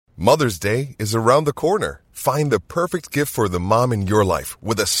Mother's Day is around the corner. Find the perfect gift for the mom in your life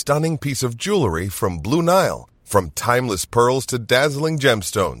with a stunning piece of jewelry from Blue Nile. From timeless pearls to dazzling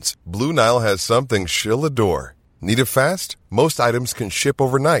gemstones, Blue Nile has something she'll adore. Need it fast? Most items can ship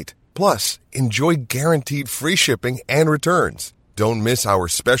overnight. Plus, enjoy guaranteed free shipping and returns. Don't miss our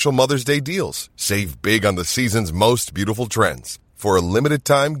special Mother's Day deals. Save big on the season's most beautiful trends. For a limited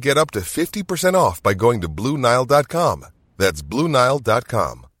time, get up to 50% off by going to BlueNile.com. That's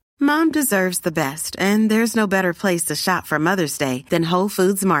BlueNile.com. Mom deserves the best, and there's no better place to shop for Mother's Day than Whole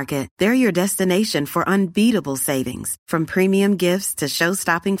Foods Market. They're your destination for unbeatable savings, from premium gifts to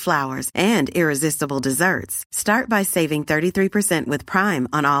show-stopping flowers and irresistible desserts. Start by saving 33% with Prime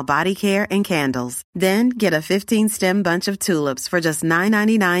on all body care and candles. Then get a 15-stem bunch of tulips for just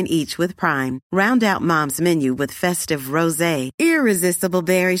 $9.99 each with Prime. Round out Mom's menu with festive rosé, irresistible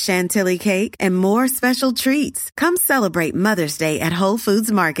berry chantilly cake, and more special treats. Come celebrate Mother's Day at Whole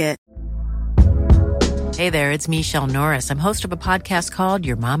Foods Market. Hey there, it's Michelle Norris. I'm host of a podcast called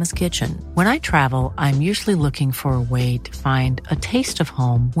Your Mama's Kitchen. When I travel, I'm usually looking for a way to find a taste of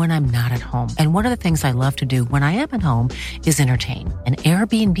home when I'm not at home. And one of the things I love to do when I am at home is entertain. And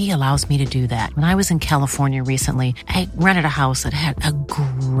Airbnb allows me to do that. When I was in California recently, I rented a house that had a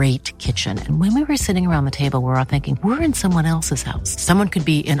great kitchen. And when we were sitting around the table, we were all thinking, we're in someone else's house. Someone could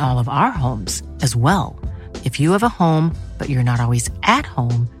be in all of our homes as well. If you have a home, but you're not always at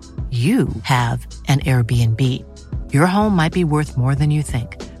home, you have an Airbnb. Your home might be worth more than you think.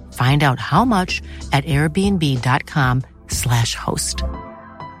 Find out how much at airbnb.com/host.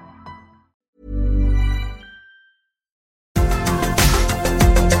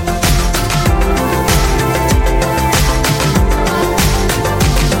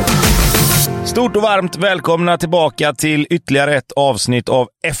 Stort och varmt välkomna tillbaka till ytterligare ett avsnitt av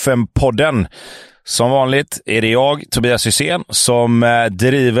FM-podden. Som vanligt är det jag, Tobias Hysén, som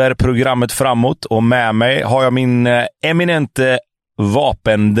driver programmet framåt, och med mig har jag min eminente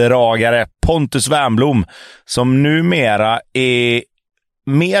vapendragare Pontus Wernblom, som numera är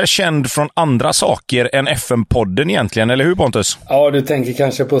mer känd från andra saker än FM-podden egentligen, eller hur Pontus? Ja, du tänker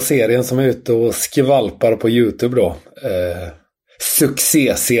kanske på serien som är ute och skvalpar på YouTube då.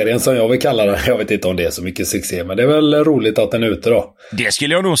 Succéserien som jag vill kalla den. Jag vet inte om det är så mycket succé, men det är väl roligt att den är ute då. Det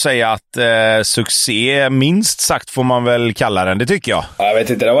skulle jag nog säga att succé minst sagt får man väl kalla den, det tycker jag. Ja, jag vet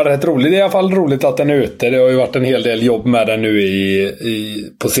inte, det var rätt roligt. Det är i alla fall roligt att den är ute. Det har ju varit en hel del jobb med den nu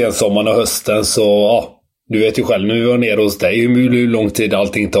på sensommaren och hösten, så ja, du vet ju själv, nu är jag nere hos dig hur lång tid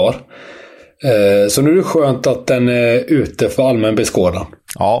allting tar. Så nu är det skönt att den är ute för allmän beskådan.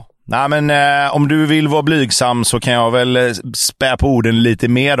 Ja. Nej, men om du vill vara blygsam så kan jag väl spä på orden lite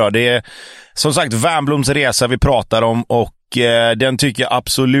mer då. Det är som sagt Wernbloms resa vi pratar om, och den tycker jag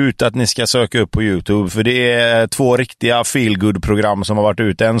absolut att ni ska söka upp på YouTube, för det är 2 riktiga feel-good-program som har varit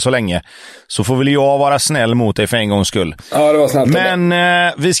ute än så länge. Så får väl jag vara snäll mot dig för en gångs skull. Ja, det var snällt. Men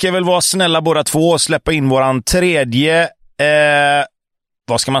vi ska väl vara snälla båda två och släppa in våran tredje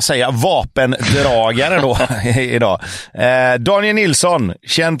vad ska man säga, vapendragare då idag. Daniel Nilsson,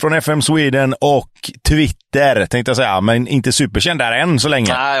 känd från FM Sweden och Twitter, tänkte jag säga, men inte superkänd där än så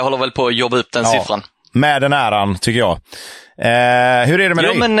länge. Nej, jag håller väl på att jobba upp den siffran. Med den äran, tycker jag. Hur är det med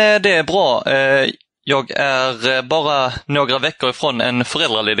dig? Jo, men det är bra. Jag är bara några veckor ifrån en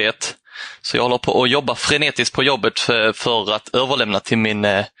föräldraledighet. Så jag håller på att jobba frenetiskt på jobbet för att överlämna till min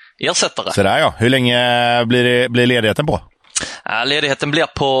ersättare. Så där ja. Hur länge blir ledigheten på? Ledigheten blir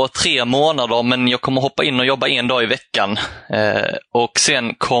på 3 månader, men jag kommer hoppa in och jobba 1 dag i veckan. Och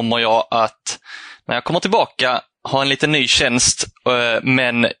sen kommer jag att, när jag kommer tillbaka, ha en liten ny tjänst,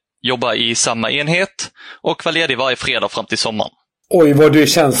 men jobba i samma enhet och vara ledig varje fredag fram till sommaren. Oj, vad det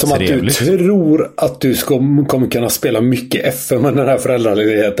känns som trevligt. Att du tror att du kommer kunna spela mycket FM med den här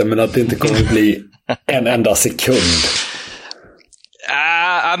föräldraledigheten, men att det inte kommer bli en enda sekund.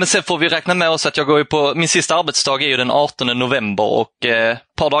 Men sen får vi räkna med oss att jag går ju på, min sista arbetsdag är ju den 18 november och ett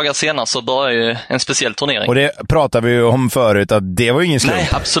par dagar senare så börjar ju en speciell turnering. Och det pratade vi ju om förut, att det var ju ingen slump. Nej,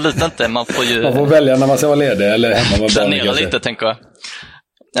 absolut inte. Man får välja när man ska vara ledig eller hemma med planera lite, tänker jag.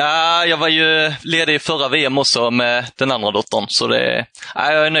 Jag var ju ledig i förra VM också med den andra dottern, så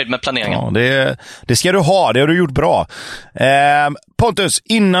jag är nöjd med planeringen. Ja, det ska du ha, det har du gjort bra. Pontus,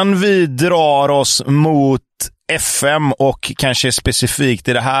 innan vi drar oss mot FM och kanske specifikt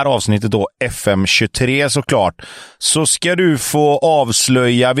i det här avsnittet då FM23 såklart, så ska du få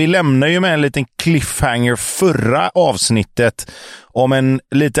avslöja, vi lämnar ju med en liten cliffhanger förra avsnittet om en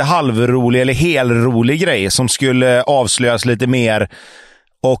lite halvrolig eller helrolig grej som skulle avslöjas lite mer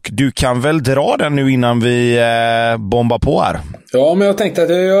Och du kan väl dra den nu innan vi bombar på här? Ja, men jag tänkte att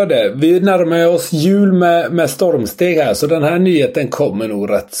jag gör det. Vi närmar oss jul med stormsteg här, så den här nyheten kommer nog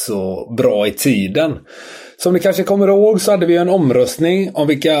rätt så bra i tiden. Som ni kanske kommer ihåg så hade vi en omröstning om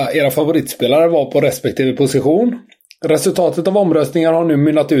vilka era favoritspelare var på respektive position. Resultatet av omröstningen har nu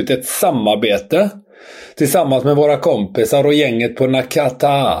mynnat ut ett samarbete tillsammans med våra kompisar och gänget på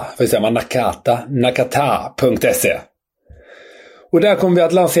nakata.se. Och där kommer vi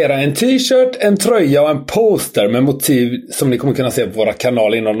att lansera en t-shirt, en tröja och en poster med motiv som ni kommer kunna se på våra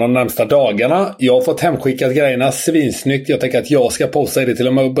kanaler inom de närmsta dagarna. Jag har fått hemskickat grejerna svinsnyggt. Jag tänker att jag ska posta det till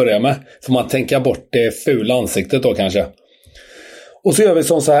och med att börja med. Får man tänka bort det fula ansiktet då kanske. Och så gör vi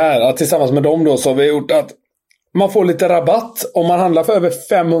så här att tillsammans med dem då så har vi gjort att man får lite rabatt om man handlar för över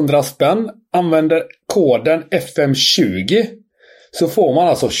 500 spänn. Använder koden FM20 så får man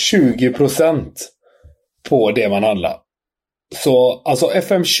alltså 20% på det man handlar. Så alltså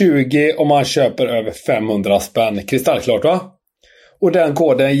FM20 om man köper över 500 spänn. Kristallklart, va? Och den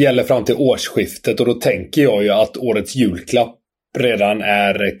koden gäller fram till årsskiftet. Och då tänker jag ju att årets julklapp redan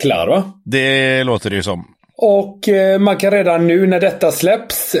är klar, va? Det låter det ju som. Och man kan redan nu när detta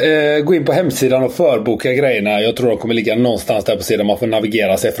släpps gå in på hemsidan och förboka grejerna. Jag tror de kommer ligga någonstans där på sidan. Man får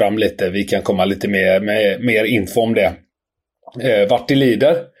navigera sig fram lite. Vi kan komma lite mer info om det. Vart det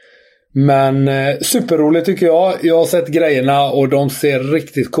lider. Men superroligt tycker jag. Jag har sett grejerna och de ser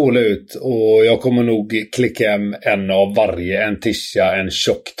riktigt coola ut. Och jag kommer nog klicka hem en av varje. En tisha, en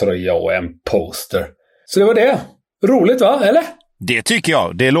tjocktröja och en poster. Så det var det. Roligt, va? Eller? Det tycker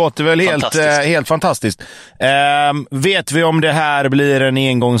jag. Det låter väl helt fantastiskt. Vet vi om det här blir en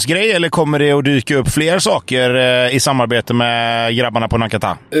engångsgrej eller kommer det att dyka upp fler saker i samarbete med grabbarna på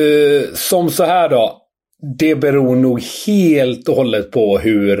Nakata? Som så här då. Det beror nog helt och hållet på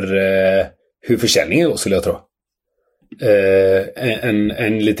hur försäljningen går, skulle jag tro.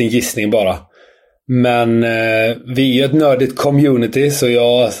 En liten gissning bara. Men vi är ett nördigt community så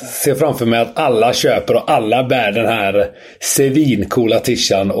jag ser framför mig att alla köper och alla bär den här svincoola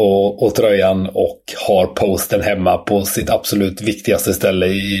tishan och tröjan och har posten hemma på sitt absolut viktigaste ställe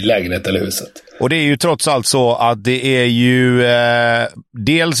i lägenhet eller huset. Och det är ju trots allt så att det är ju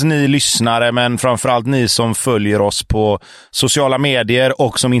dels ni lyssnare men framförallt ni som följer oss på sociala medier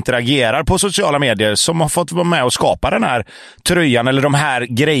och som interagerar på sociala medier som har fått vara med och skapa den här tröjan eller de här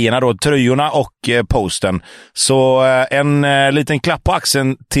grejerna då, tröjorna och posten. Så en liten klapp på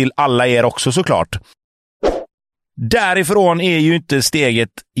axeln till alla er också såklart. Därifrån är ju inte steget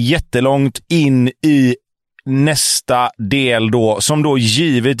jättelångt in i nästa del då, som då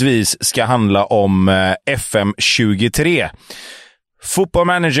givetvis ska handla om FM23. Football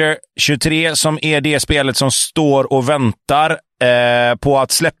Manager 23 som är det spelet som står och väntar på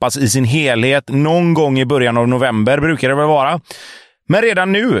att släppas i sin helhet någon gång i början av november brukar det väl vara. Men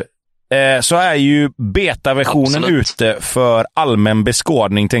redan nu så är ju betaversionen ute för allmän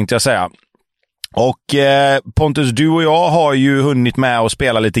beskådning tänkte jag säga. Och Pontus, du och jag har ju hunnit med att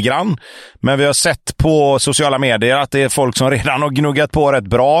spela lite grann. Men vi har sett på sociala medier att det är folk som redan har gnuggat på rätt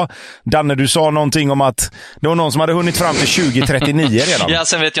bra. Danne, du sa någonting om att det var någon som hade hunnit fram till 2039 redan. Ja,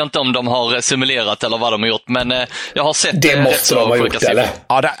 sen vet jag inte om de har simulerat eller vad de har gjort. Men jag har sett det måste de ha gjort, eller?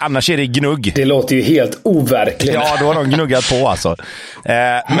 Ja, annars är det gnugg. Det låter ju helt overkligt. Ja, då har de gnuggat på alltså.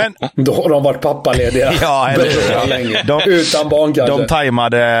 Men då har de varit pappalediga. Ja, eller utan barn kanske.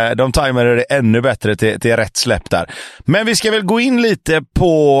 De tajmade det ännu bättre till rätt släpp där. Men vi ska väl gå in lite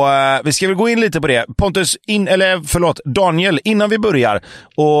på det. Pontus, Daniel, innan vi börjar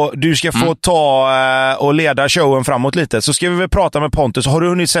och du ska få ta och leda showen framåt lite, så ska vi väl prata med Pontus. Har du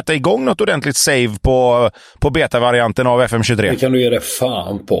hunnit sätta igång något ordentligt save på beta-varianten av FM23? Det kan du ge det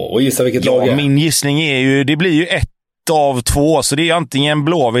fan på. Och gissa vilket lag är. Min gissning är ju, det blir ju 1 av 2, så det är antingen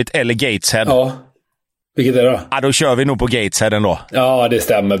Blåvitt eller Gateshead. Ja. Vilket är det då? Ja, då kör vi nog på Gateshead ändå. Ja, det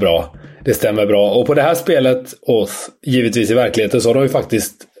stämmer bra. Och på det här spelet, och givetvis i verkligheten, så har de ju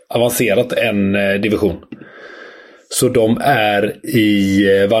faktiskt avancerat en division. Så de är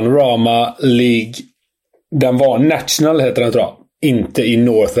i Vanarama League. Den var National heter den, tror jag. Inte i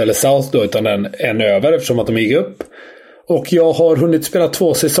North eller South då, utan en över eftersom att de gick upp. Och jag har hunnit spela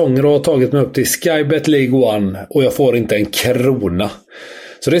 2 säsonger och tagit mig upp till Skybet League 1. Och jag får inte en krona.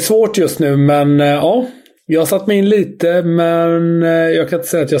 Så det är svårt just nu, men ja. Jag har satt mig in lite, men jag kan inte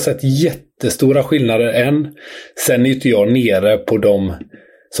säga att jag har sett jättestora skillnader än. Sen är inte jag nere på de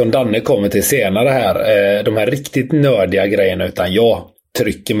som Danne kommer till senare här. De här riktigt nördiga grejerna, utan jag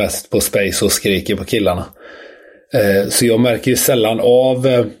trycker mest på space och skriker på killarna. Så jag märker ju sällan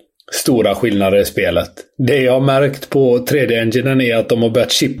av stora skillnader i spelet. Det jag har märkt på 3D-enginen är att de har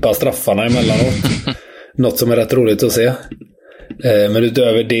börjat chippa straffarna emellanåt. Något som är rätt roligt att se. Men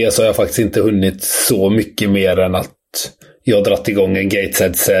utöver det så har jag faktiskt inte hunnit så mycket mer än att jag har dratt igång en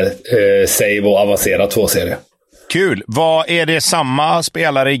Gateshead save och avancerat 2-serie. Kul. Vad är det samma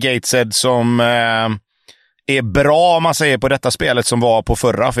spelare i Gateshead som är bra, om man säger, på detta spelet som var på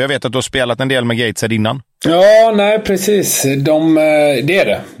förra? För jag vet att du har spelat en del med Gateshead innan. Ja, nej precis. Det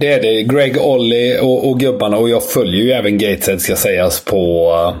är det. Greg, Ollie och gubbarna. Och jag följer ju även Gateshead, ska sägas,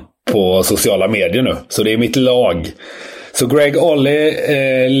 på sociala medier nu. Så det är mitt lag. Så Greg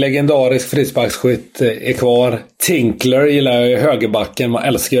Ollie, legendarisk frisparksskytt, är kvar. Tinkler gillar jag, högerbacken. Man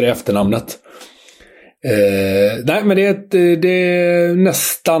älskar ju det efternamnet. Nej, men det är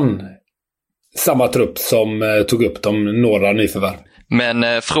nästan samma trupp som tog upp några nyförvärv.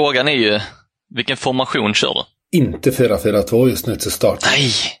 Men frågan är ju, vilken formation kör du? Inte 4-4-2 just nu till start.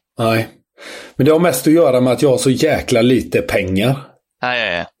 Nej. Men det har mest att göra med att jag har så jäkla lite pengar.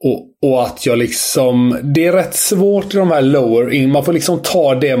 Nej. Och att jag liksom... Det är rätt svårt i de här lower in. Man får liksom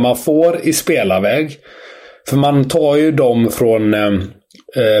ta det man får i spelarväg. För man tar ju dem från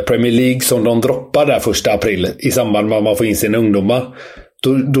Premier League som de droppar där 1 april i samband med att man får in sina ungdomar.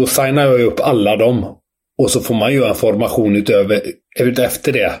 Då signar jag upp alla dem. Och så får man göra en formation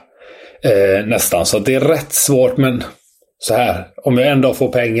efter det. Nästan. Så det är rätt svårt, men så här. Om jag ändå får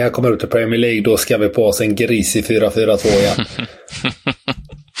pengar, kommer ut till Premier League, då ska vi på oss en gris i 4-4-2 igen.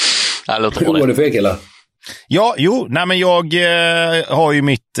 Hur går det för er killar? Ja, men jag har ju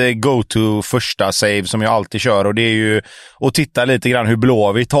mitt go-to första save som jag alltid kör, och det är ju att titta lite grann hur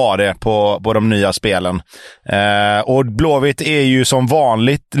Blåvitt har det på de nya spelen. Och Blåvitt är ju som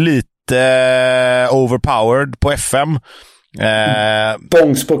vanligt lite overpowered på FM.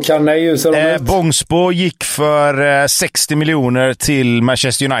 Bångsbo kan jag ju så Bångsbo gick för 60 miljoner till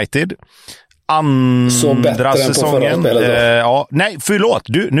Manchester United. Andra säsongen. Nej, förlåt.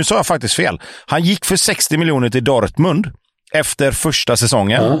 Nu sa jag faktiskt fel. Han gick för 60 miljoner till Dortmund efter första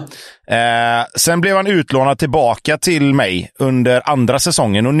säsongen. Sen blev han utlånad tillbaka till mig under andra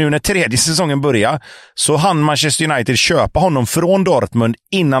säsongen, och nu när tredje säsongen börjar så hann Manchester United köpa honom från Dortmund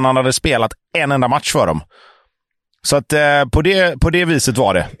innan han hade spelat en enda match för dem. Så att på det viset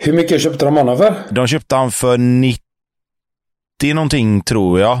var det. Hur mycket köpte de honom för? De köpte han för 90 någonting,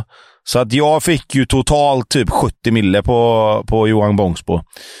 tror jag. Så att jag fick ju totalt typ 70 mille på Johan Bångsbo.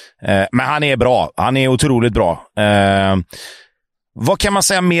 Men han är bra. Han är otroligt bra. Vad kan man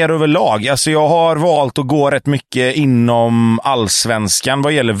säga mer överlag? Alltså jag har valt att gå rätt mycket inom allsvenskan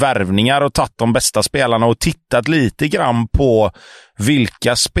vad gäller värvningar och tagit de bästa spelarna och tittat lite grann på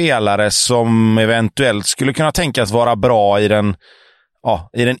vilka spelare som eventuellt skulle kunna tänkas vara bra i den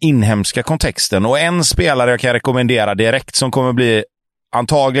inhemska kontexten. Och en spelare jag kan rekommendera direkt som kommer bli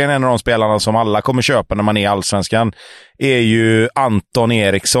antagligen en av de spelarna som alla kommer köpa när man är i allsvenskan är ju Anton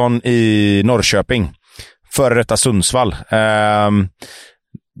Eriksson i Norrköping. Före detta Sundsvall.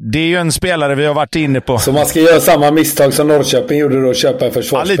 Det är ju en spelare vi har varit inne på. Så man ska göra samma misstag som Norrköping gjorde då, köpa en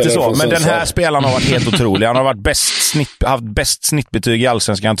försvarsspelare? Ja, lite så. Men den här spelaren har varit helt otrolig. Han har varit haft bäst snittbetyg i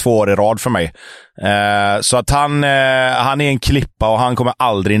allsvenskan 2 år i rad för mig. Så att han är en klippa och han kommer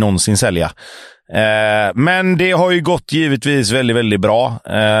aldrig någonsin sälja. Men det har ju gått givetvis väldigt, väldigt bra.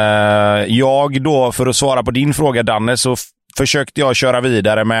 Jag då, för att svara på din fråga Danne, så försökte jag köra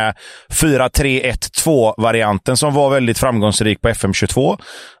vidare med 4-3-1-2-varianten som var väldigt framgångsrik på FM22.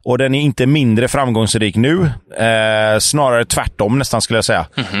 Och den är inte mindre framgångsrik nu. Snarare tvärtom nästan, skulle jag säga.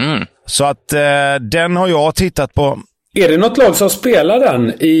 Mm-hmm. Så att den har jag tittat på. Är det något lag som spelar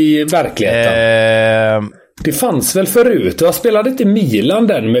den i verkligheten? Det fanns väl förut. Jag spelade inte Milan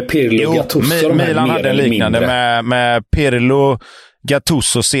den med Pirlo och Gattuso. Milan hade en liknande med Pirlo,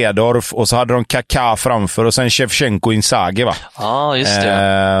 Gattuso, Seedorf, och så hade de Kaká framför och sen Shevchenko, Inzaghi, va? Ja, just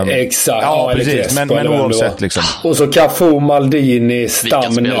det. Exakt. Ja, precis. Men oavsett liksom. Och så Cafu, Maldini,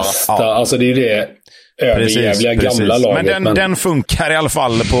 Stam nästa. Ja. Alltså det är det överjävliga gamla laget. Men den funkar i alla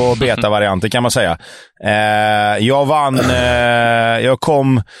fall på beta-varianter, kan man säga. Jag vann. Jag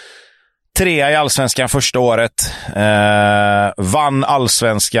kom 3 i allsvenskan första året. Vann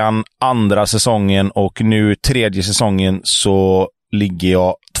allsvenskan andra säsongen och nu tredje säsongen så ligger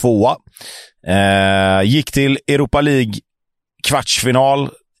jag 2. Gick till Europa League kvartsfinal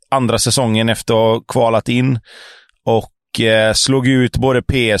andra säsongen efter att ha kvalat in och slog ut både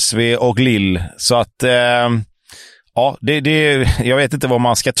PSV och Lille. Så att jag vet inte vad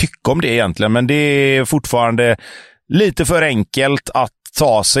man ska tycka om det egentligen, men det är fortfarande lite för enkelt att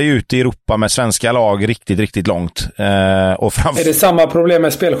ta sig ut i Europa med svenska lag riktigt, riktigt långt. Är det samma problem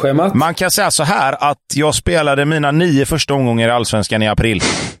med spelschemat? Man kan säga så här att jag spelade mina 9 första omgångar i allsvenskan i april.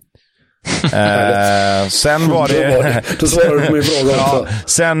 Sen var det... Då svarar du på min fråga också.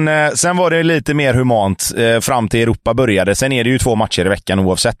 Sen var det lite mer humant fram till Europa började. Sen är det ju 2 matcher i veckan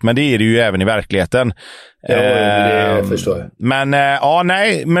oavsett, men det är det ju även i verkligheten. Ja, det förstår jag. Men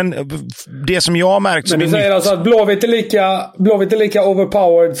men det som jag har märkt... Men du säger alltså att Blåvitt är lika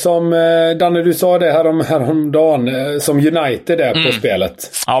overpowered som Danne, du sa det häromdagen, som United är på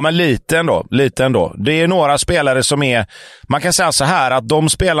spelet. Ja, men lite ändå. Det är några spelare som är... Man kan säga så här att de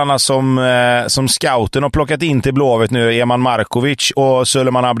spelarna som scouten har plockat in till Blåvitt nu, Eman Markovic och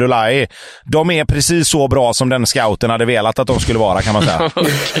Suleiman Abdullahi, de är precis så bra som den scouten hade velat att de skulle vara, kan man säga.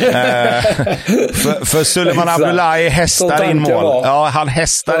 För Suleiman Abdullahi hästar in mål. Ja, han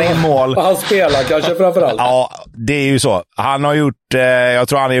hästar in mål. Och han spelar kanske framförallt. Ja, det är ju så. Han har gjort, jag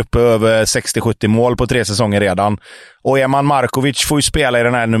tror han är uppe över 60-70 mål på 3 säsonger redan. Och Eman Markovic får ju spela i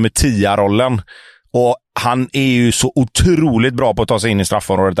den här nummer 10-rollen. Och han är ju så otroligt bra på att ta sig in i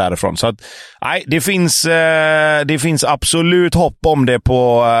straffområdet därifrån. Så att, nej, det finns absolut hopp om det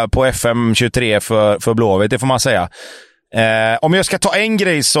på FM23 för Blåvitt, det får man säga. Om jag ska ta en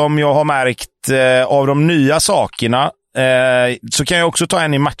grej som jag har märkt av de nya sakerna, så kan jag också ta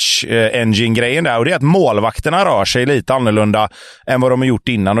en i match-engine-grejen där, och det är att målvakterna rör sig lite annorlunda än vad de har gjort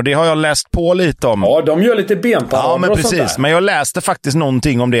innan, och det har jag läst på lite om. Ja, de gör lite benparader. Ja, men precis. Men jag läste faktiskt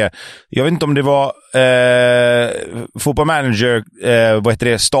någonting om det. Jag vet inte om det var Football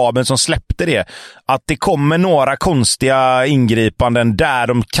Manager, staben som släppte det. Att det kommer några konstiga ingripanden där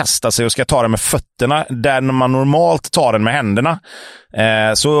de kastar sig och ska ta den med fötterna, där man normalt tar den med händerna.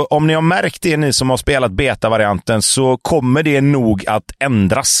 Så om ni har märkt det, ni som har spelat beta-varianten, så kommer det nog att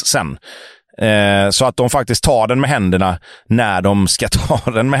ändras sen. Så att de faktiskt tar den med händerna när de ska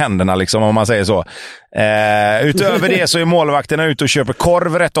ta den med händerna, liksom, om man säger så. Utöver det så är målvakterna ute och köper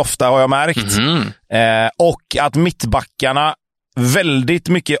korv rätt ofta, har jag märkt. Och att mittbackarna väldigt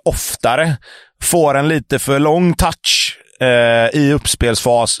mycket oftare får en lite för lång touch i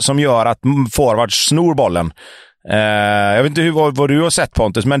uppspelsfas som gör att forwards snor bollen. Jag vet inte vad du har sett,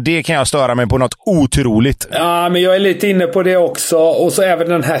 Pontus, men det kan jag störa mig på något otroligt. Ja, men jag är lite inne på det också. Och så även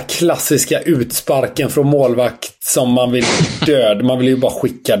den här klassiska utsparken från målvakt som man vill död. Man vill ju bara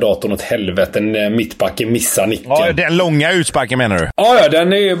skicka datorn åt helvete när mittbacken missar nicken. Ja, den långa utsparken menar du? Ja,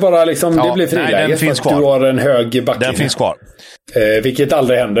 den är ju bara liksom, det blir friläge. Nej, den finns kvar. Du har en hög backlinje. Den finns kvar. Vilket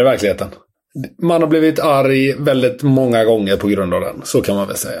aldrig händer i verkligheten. Man har blivit arg väldigt många gånger på grund av den. Så kan man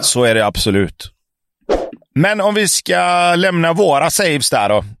väl säga. Så är det absolut. Men om vi ska lämna våra saves där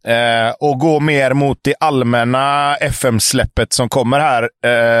då, och gå mer mot det allmänna FM-släppet som kommer här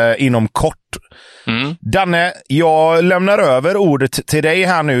inom kort. Danne, jag lämnar över ordet till dig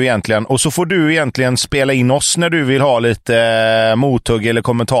här nu egentligen, och så får du egentligen spela in oss när du vill ha lite mothugg eller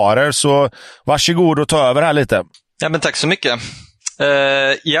kommentarer, så varsågod och ta över här lite. Ja, men tack så mycket.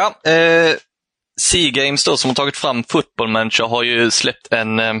 C-Games då, som har tagit fram Football Manager, har ju släppt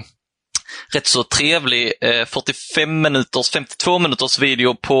en rätt så trevlig 52 minuters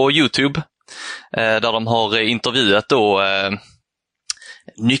video på YouTube, där de har intervjuat då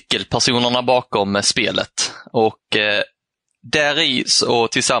nyckelpersonerna bakom spelet. Och där i,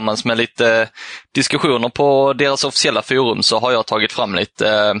 och tillsammans med lite diskussioner på deras officiella forum, så har jag tagit fram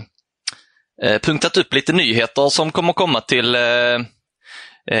lite punktat upp lite nyheter som kommer komma till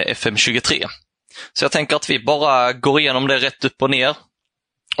FM23. Så jag tänker att vi bara går igenom det rätt upp och ner.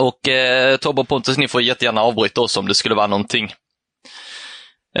 Och Tobbe och Pontus, ni får jättegärna avbryta oss om det skulle vara någonting.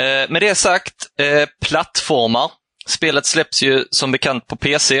 Med det sagt, plattformar. Spelet släpps ju som bekant på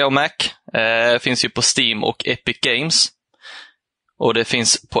PC och Mac. Finns ju på Steam och Epic Games. Och det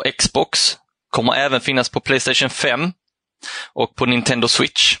finns på Xbox. Kommer även finnas på PlayStation 5 och på Nintendo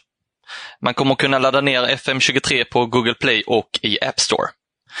Switch. Man kommer kunna ladda ner FM23 på Google Play och i App Store.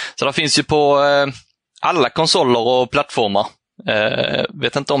 Så det finns ju på alla konsoler och plattformar.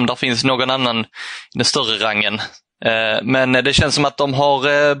 Vet inte om det finns någon annan i den större rangen. Men det känns som att de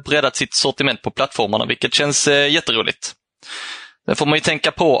har breddat sitt sortiment på plattformarna, vilket känns jätteroligt. Sen får man ju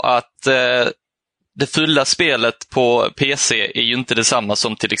tänka på att det fulla spelet på PC är ju inte detsamma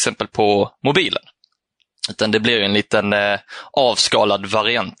som till exempel på mobilen. Utan det blir ju en liten avskalad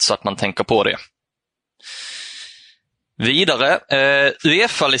variant, så att man tänker på det. Vidare,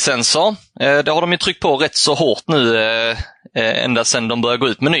 UEFA-licenser. Det har de ju tryckt på rätt så hårt nu, ända sedan de började gå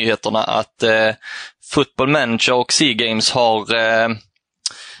ut med nyheterna, att Football Manager och C-Games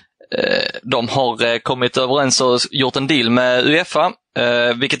de har kommit överens och gjort en deal med UEFA,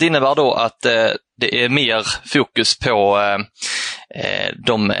 vilket innebär då att det är mer fokus på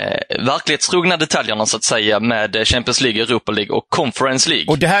de verklighetstrogna detaljerna, så att säga, med Champions League, Europa League och Conference League.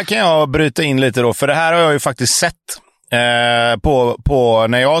 Och det här kan jag bryta in lite då, för det här har jag ju faktiskt sett. på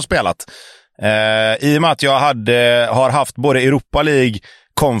när jag har spelat. I och med att jag har haft både Europa League,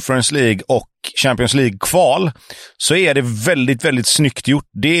 Conference League och Champions League-kval, så är det väldigt, väldigt snyggt gjort.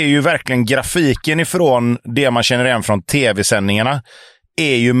 Det är ju verkligen grafiken ifrån det man känner igen från tv-sändningarna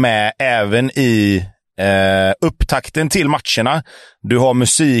är ju med även i upptakten till matcherna. Du har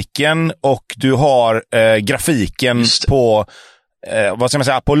musiken och du har grafiken på vad ska man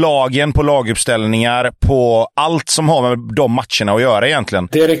säga, på lagen, på laguppställningar, på allt som har med de matcherna att göra egentligen.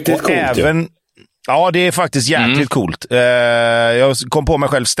 Det är riktigt coolt. Även, ja, det är faktiskt jäkligt coolt. Jag kom på mig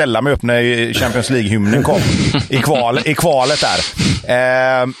själv ställa mig upp när Champions League-hymnen kom i kvalet där.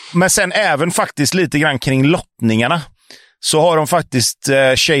 Men sen även faktiskt lite grann kring lottningarna. Så har de faktiskt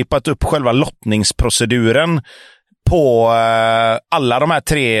shapat upp själva lottningsproceduren på alla de här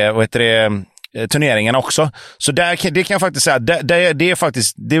 3 turneringarna också. Så det kan jag faktiskt säga,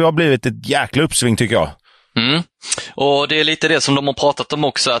 det har blivit ett jäkla uppsving tycker jag. Och det är lite det som de har pratat om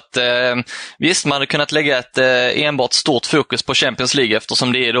också, att visst, man hade kunnat lägga ett enbart stort fokus på Champions League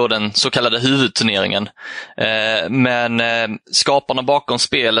eftersom det är då den så kallade huvudturneringen. Men skaparna bakom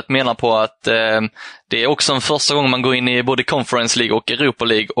spelet menar på att det är också en första gång man går in i både Conference League och Europa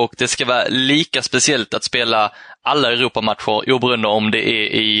League, och det ska vara lika speciellt att spela alla Europamatcher oberoende om det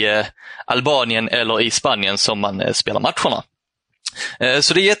är i Albanien eller i Spanien som man spelar matcherna.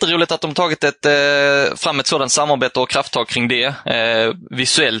 Så det är jätteroligt att de tagit fram ett sådant samarbete och krafttag kring det,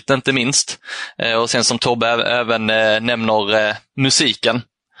 visuellt inte minst. Och sen som Tobbe även nämner musiken.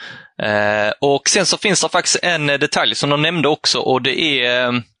 Och sen så finns det faktiskt en detalj som de nämnde också, och det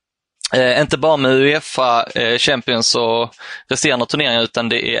är inte bara med UEFA Champions och resterande turneringar, utan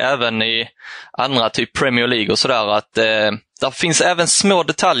det är även i andra typ Premier League och sådär, att där finns även små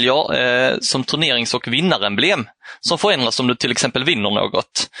detaljer som turnerings- och vinnaremblem som förändras om du till exempel vinner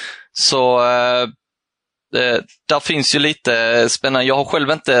något. Så där finns ju lite spännande. Jag har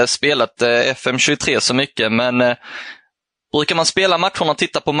själv inte spelat FM23 så mycket, men brukar man spela matcherna och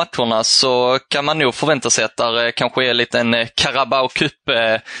titta på matcherna så kan man nog förvänta sig att där kanske är lite en Carabao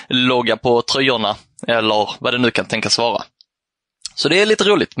Cup-logga på tröjorna, eller vad det nu kan tänkas vara. Så det är lite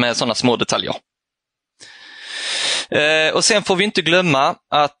roligt med sådana små detaljer. Och sen får vi inte glömma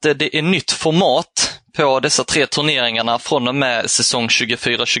att det är nytt format på dessa 3 turneringarna från och med säsong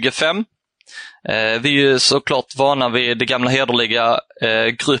 24-25. Vi är ju såklart vana vid det gamla hederliga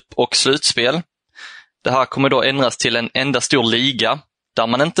grupp- och slutspel. Det här kommer då ändras till en enda stor liga där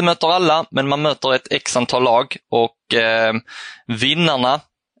man inte möter alla, men man möter ett x-antal lag, och vinnarna,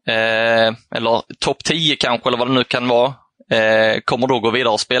 eller topp 10 kanske, eller vad det nu kan vara, kommer då gå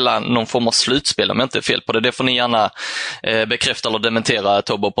vidare och spela någon form av slutspel, om jag inte är fel på det. Det får ni gärna bekräfta eller dementera,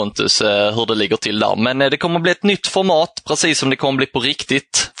 Tobbe och Pontus, hur det ligger till där. Men det kommer bli ett nytt format, precis som det kommer bli på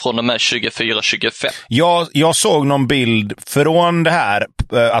riktigt från och med 24-25. Jag såg någon bild från det här,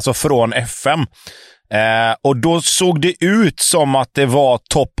 alltså från FM. Och då såg det ut som att det var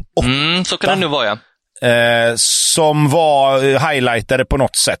topp 8. Så kan det nu vara, ja. Som var highlightade på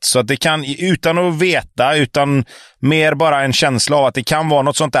något sätt. Så att det kan, utan att veta, utan mer bara en känsla av att det kan vara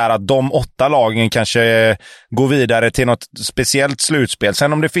något sånt där, att de 8 lagen kanske går vidare till något speciellt slutspel.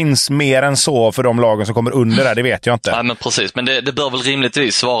 Sen om det finns mer än så för de lagen som kommer under där, det vet jag inte. Ja, men precis, men det bör väl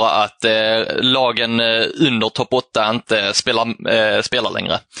rimligtvis vara att lagen under topp 8 inte spelar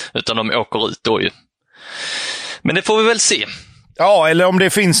längre, utan de åker ut då ju. Men det får vi väl se. Ja, eller om det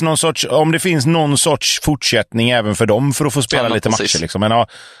finns någon sorts fortsättning även för dem för att få spela lite matcher. Liksom. Men ja,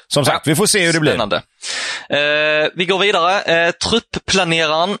 som sagt, vi får se hur det blir. Vi går vidare.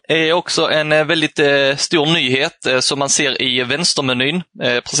 Truppplaneraren är också en väldigt stor nyhet som man ser i vänstermenyn,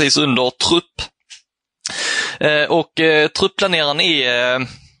 precis under trupp. Och truppplaneraren är,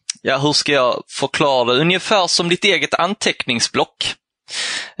 ja, hur ska jag förklara det? Ungefär som ditt eget anteckningsblock.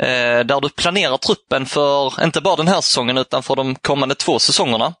 Där du planerar truppen för inte bara den här säsongen utan för de kommande 2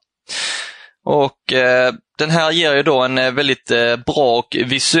 säsongerna. Och den här ger ju då en väldigt bra och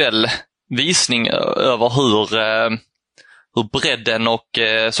visuell visning över hur bredden och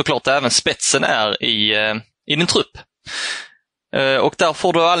såklart även spetsen är i din trupp. Och där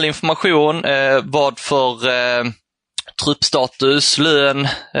får du all information, vad för truppstatus, lön,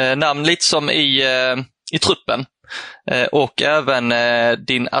 namn, lite som i truppen. Och även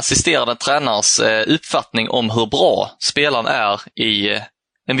din assisterande tränars uppfattning om hur bra spelaren är i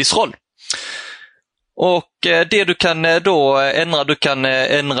en viss roll. Och det du kan då ändra, du kan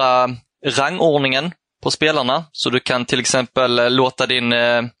ändra rangordningen på spelarna. Så du kan till exempel låta din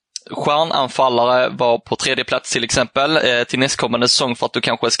stjärnanfallare vara på 3:e plats till exempel till nästkommande säsong, för att du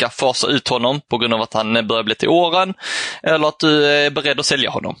kanske ska fasa ut honom på grund av att han börjar bli till åren, eller att du är beredd att sälja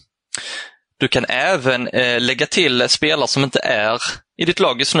honom. du kan även lägga till spelare som inte är i ditt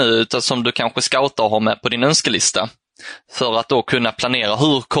lag just nu utan som du kanske scoutar och har med på din önskelista. För att då kunna planera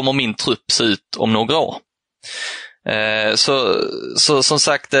hur kommer min trupp se ut om några år. Så som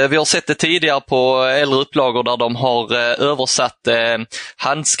sagt, vi har sett det tidigare på äldre upplagor där de har översatt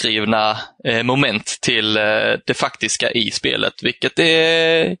handskrivna moment till det faktiska i spelet, vilket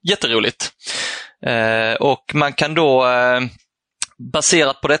är jätteroligt. Och man kan då,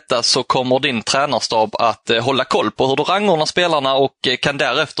 baserat på detta, så kommer din tränarstab att hålla koll på hur du rangordnar spelarna och kan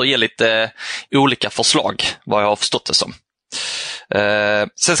därefter ge lite olika förslag, vad jag har förstått det som.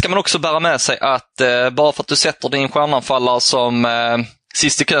 Sen ska man också bära med sig att bara för att du sätter din stjärnanfallare som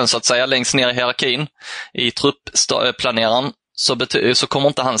sist i kön så att säga, längst ner i hierarkin i truppplaneraren, så kommer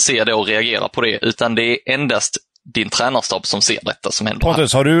inte han se det och reagera på det, utan det är endast din tränarstab som ser detta som händer.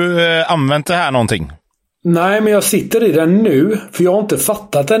 Pontus, har du använt det här någonting? Nej, men jag sitter i den nu, för jag har inte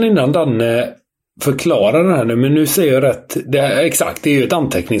fattat den innan Danne förklarar den här nu, men nu ser jag rätt, exakt, det är ju ett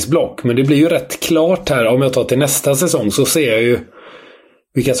anteckningsblock, men det blir ju rätt klart här. Om jag tar till nästa säsong så ser jag ju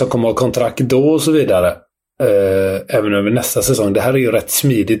vilka som kommer att ha kontrakt då och så vidare, även över nästa säsong. Det här är ju rätt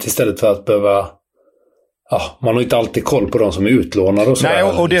smidigt istället för att behöva, man har inte alltid koll på de som är utlånade och så. Nej,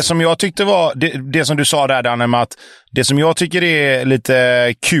 och det som jag tyckte var det som du sa där, Danne, med att det som jag tycker är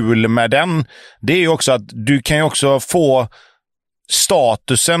lite kul med den, det är ju också att du kan ju också få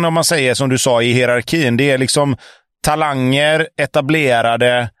statusen, om man säger som du sa, i hierarkin. Det är liksom talanger,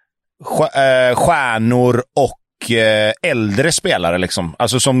 etablerade stjärnor och äldre spelare liksom.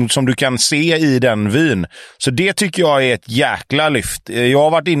 Alltså som du kan se i den vyn. Så det tycker jag är ett jäkla lyft. Jag har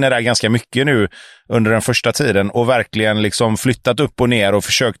varit inne där ganska mycket nu under den första tiden och verkligen liksom flyttat upp och ner och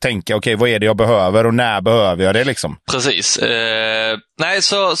försökt tänka, okej, vad är det jag behöver och när behöver jag det liksom? Precis. Nej,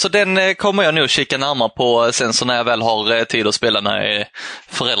 så den kommer jag nog kika närmare på sen så när jag väl har tid att spela när jag är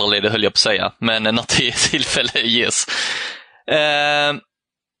föräldraledig, höll jag på att säga. Men när tillfälle ges.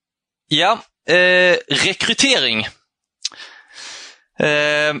 Rekrytering.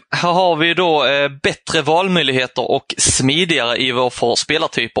 Här har vi då bättre valmöjligheter och smidigare i för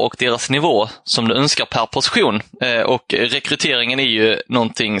spelartyper och deras nivå som du önskar per position. Och rekryteringen är ju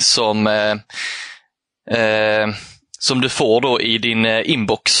någonting som du får då i din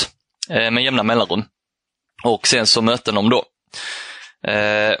inbox med jämna mellanrum. Och sen så möter de då.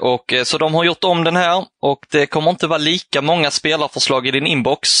 Så de har gjort om den här och det kommer inte vara lika många spelarförslag i din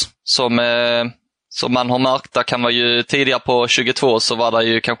inbox som man har märkt. Där kan vara ju tidigare på 22 så var det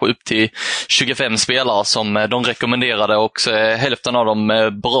ju kanske upp till 25 spelare som de rekommenderade och hälften av dem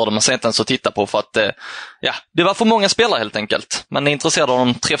berörde man sig inte ens att titta på för att det var för många spelare helt enkelt. Man är intresserad av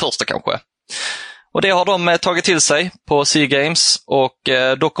de 3 första kanske. Och det har de tagit till sig på SEA Games och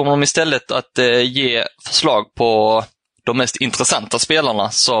då kommer de istället att ge förslag på de mest intressanta spelarna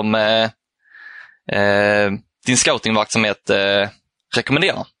som din scoutingverksamhet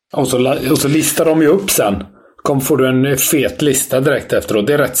rekommenderar. Och så listar de ju upp sen. Får du en fet lista direkt efteråt.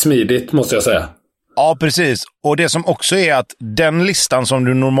 Det är rätt smidigt, måste jag säga. Ja, precis. Och det som också är att den listan som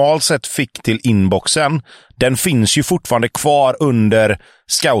du normalt sett fick till inboxen, den finns ju fortfarande kvar under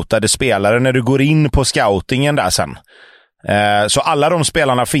scoutade spelare när du går in på scoutingen där sen. Så alla de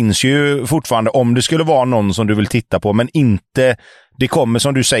spelarna finns ju fortfarande om det skulle vara någon som du vill titta på, men inte, det kommer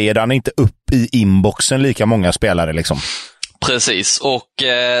som du säger, den är inte upp i inboxen lika många spelare liksom. Precis, och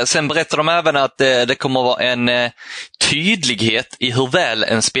sen berättar de även att det kommer vara en tydlighet i hur väl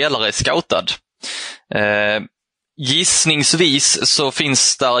en spelare är scoutad. Gissningsvis så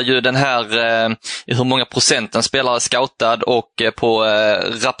finns där ju den här hur många procent en spelare är scoutad och på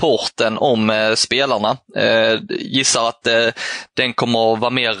rapporten om spelarna. Gissar att den kommer att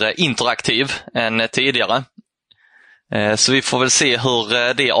vara mer interaktiv än tidigare. Så vi får väl se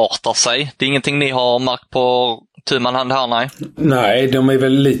hur det artar sig. Det är ingenting ni har märkt på man hand här, nej? Nej, de är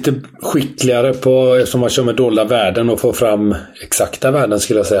väl lite skickligare på, eftersom man kör med dolda värden och får fram exakta värden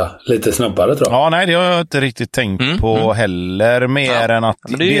skulle jag säga. Lite snabbare tror jag. Ja, nej, det har jag inte riktigt tänkt på heller. Mer än att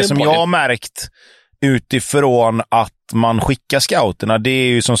det som jag har märkt utifrån att man skickar scouterna, det är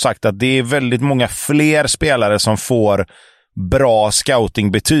ju som sagt att det är väldigt många fler spelare som får bra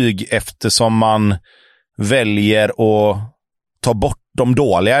scoutingbetyg eftersom man väljer att ta bort de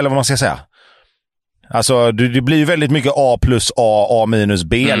dåliga, eller vad man ska säga. Alltså det blir ju väldigt mycket A plus A, A minus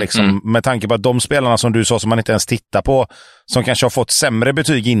B liksom, med tanke på att de spelarna som du sa som man inte ens tittar på, som kanske har fått sämre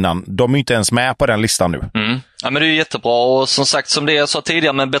betyg innan, de är ju inte ens med på den listan nu. Ja, men det är ju jättebra och som sagt, som det jag sa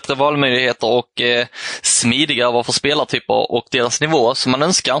tidigare, med bättre valmöjligheter och smidigare vad för spelartyper och deras nivå som man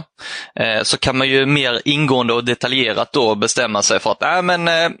önskar, så kan man ju mer ingående och detaljerat då bestämma sig för att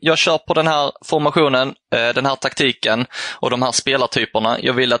jag kör på den här formationen den här taktiken och de här spelartyperna.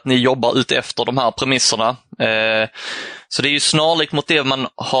 Jag vill att ni jobbar ut efter de här premisserna. Så det är ju snarlikt mot det man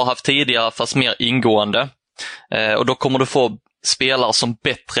har haft tidigare, fast mer ingående. Och då kommer du få spelare som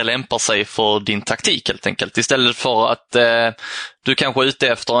bättre lämpar sig för din taktik helt enkelt. Istället för att du kanske är ute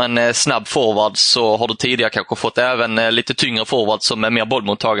efter en snabb forward, så har du tidigare kanske fått även lite tyngre forward som är mer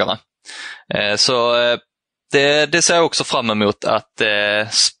bollmottagare. Så det ser jag också fram emot att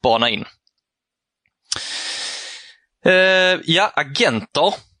spana in. Ja,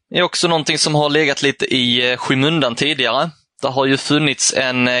 agenter är också någonting som har legat lite i skymundan tidigare. Det har ju funnits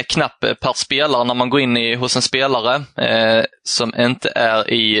en knapp per spelare när man går in hos en spelare som inte är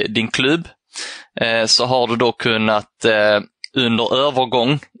i din klubb. Så har du då kunnat under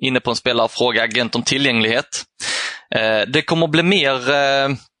övergång inne på en spelare fråga agent om tillgänglighet. Det kommer att bli mer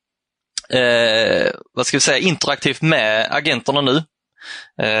interaktivt med agenterna nu.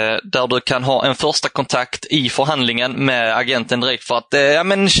 Där du kan ha en första kontakt i förhandlingen med agenten direkt för att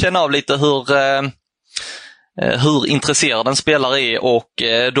känna av lite hur intresserad en spelare är, och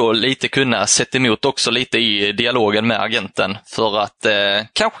då lite kunna sätta emot också lite i dialogen med agenten för att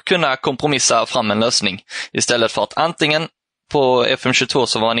kanske kunna kompromissa fram en lösning, istället för att antingen på FM22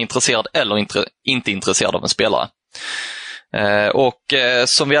 så var man intresserad eller inte intresserad av en spelare. Och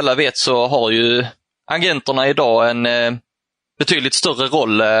som vi alla vet så har ju agenterna idag en betydligt större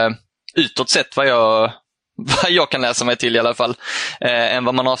roll utåt sett, vad jag kan läsa mig till i alla fall, än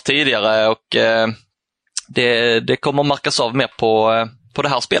vad man har haft tidigare, och det kommer att markas av mer på det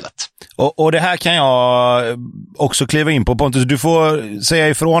här spelet. Och det här kan jag också kliva in på, Pontus. Du får säga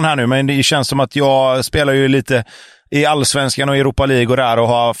ifrån här nu, men det känns som att jag spelar ju lite i Allsvenskan och Europa League och där och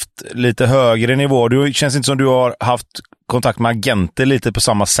har haft lite högre nivå. Det känns inte som du har haft kontakt med agenter lite på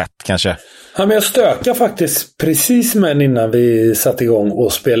samma sätt kanske. Ja, men jag stökade faktiskt precis med innan vi satte igång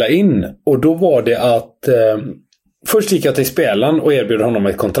och spela in. Och då var det att först gick jag till spelaren och erbjöd honom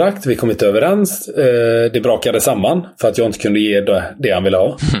ett kontrakt. Vi kom inte överens. Det brakade samman för att jag inte kunde ge det han ville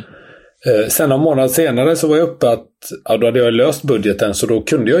ha. Sen en månad senare så var jag uppe att då hade jag löst budgeten, så då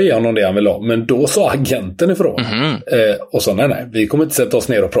kunde jag ge honom det han ville ha. Men då sa agenten ifrån. Och så nej, vi kommer inte sätta oss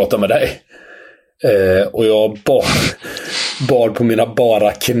ner och prata med dig. Och jag bad på mina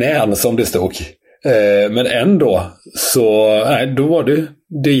bara knän som det stod. Men ändå så då var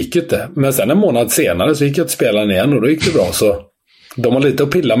det gick ju inte. Men sen en månad senare så gick jag till spelaren igen och då gick det bra. Så de har lite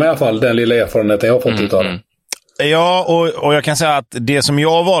att pilla med i alla fall, den lilla erfarenheten jag har fått utav det. Ja, och jag kan säga att det som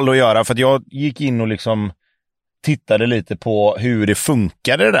jag valde att göra, för att jag gick in och liksom tittade lite på hur det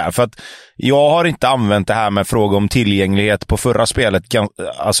funkade det där. För att jag har inte använt det här med fråga om tillgänglighet på förra spelet,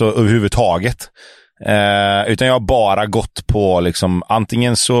 alltså överhuvudtaget. Utan jag har bara gått på liksom,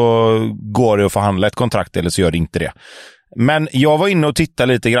 antingen så går det att förhandla ett kontrakt eller så gör det inte det. Men jag var inne och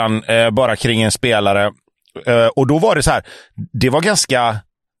tittade lite grann bara kring en spelare, och då var det så här, det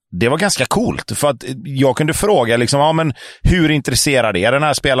var ganska coolt, för att jag kunde fråga liksom, men hur intresserad är den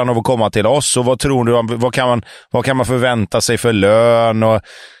här spelaren av att komma till oss, och vad tror du, vad kan man förvänta sig för lön, och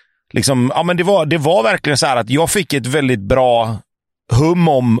liksom, men det var verkligen så här att jag fick ett väldigt bra hum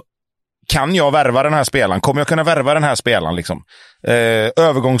om, kan jag värva den här spelaren? Kommer jag kunna värva den här spelaren liksom?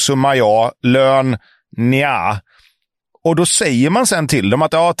 Övergångssumma ja, lön nja. Och då säger man sen till dem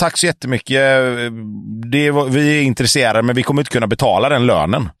att tack så jättemycket, vi är intresserade men vi kommer inte kunna betala den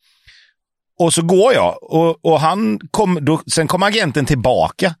lönen. Och så går jag och sen kom agenten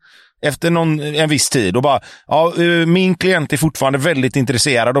tillbaka efter en viss tid och bara, min klient är fortfarande väldigt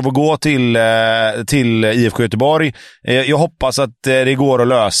intresserad av att gå till IFK Göteborg. Jag hoppas att det går att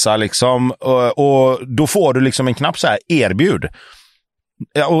lösa liksom, och då får du liksom en knapp så här erbjud.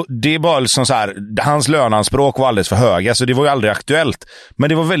 Ja, och det är bara liksom så här, hans löneanspråk var alldeles för höga, så det var ju aldrig aktuellt. Men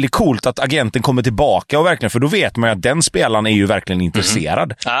det var väldigt coolt att agenten kommer tillbaka, och verkligen, för då vet man ju att den spelaren är ju verkligen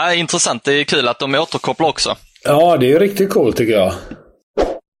intresserad. Ja, intressant. Det är kul att de återkopplar också. Ja, det är riktigt coolt tycker jag.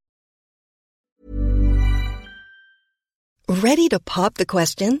 Ready to pop the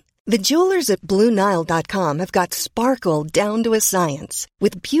question? The jewelers at BlueNile.com have got sparkle down to a science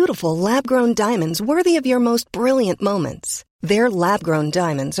with beautiful lab-grown diamonds worthy of your most brilliant moments. Their lab-grown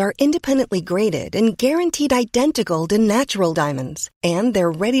diamonds are independently graded and guaranteed identical to natural diamonds, and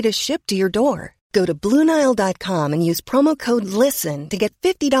they're ready to ship to your door. Go to BlueNile.com and use promo code LISTEN to get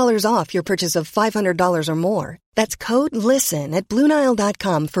 $50 off your purchase of $500 or more. That's code LISTEN at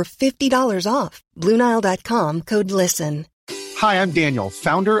BlueNile.com for $50 off. BlueNile.com, code LISTEN. Hi, I'm Daniel,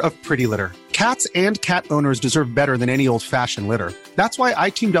 founder of Pretty Litter. Cats and cat owners deserve better than any old-fashioned litter. That's why I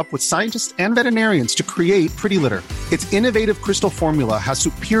teamed up with scientists and veterinarians to create Pretty Litter. Its innovative crystal formula has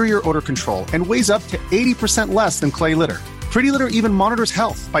superior odor control and weighs up to 80% less than clay litter. Pretty Litter even monitors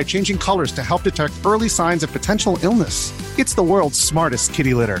health by changing colors to help detect early signs of potential illness. It's the world's smartest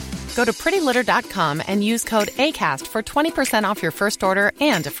kitty litter. Go to prettylitter.com and use code ACAST for 20% off your first order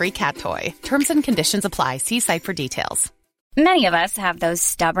and a free cat toy. Terms and conditions apply. See site for details. Many of us have those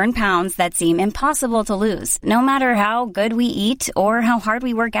stubborn pounds that seem impossible to lose, no matter how good we eat or how hard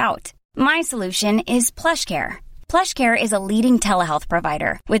we work out. My solution is PlushCare. PlushCare is a leading telehealth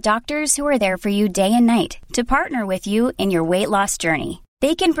provider with doctors who are there for you day and night to partner with you in your weight loss journey.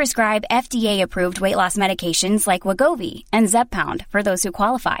 They can prescribe FDA-approved weight loss medications like Wegovy and Zepbound for those who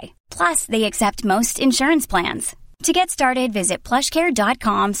qualify. Plus, they accept most insurance plans. To get started, visit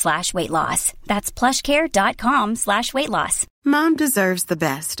plushcare.com/weightloss. That's plushcare.com/weightloss. Mom deserves the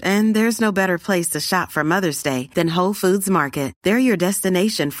best, and there's no better place to shop for Mother's Day than Whole Foods Market. They're your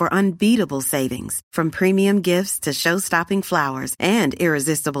destination for unbeatable savings, from premium gifts to show-stopping flowers and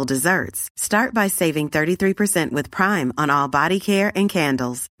irresistible desserts. Start by saving 33% with Prime on all body care and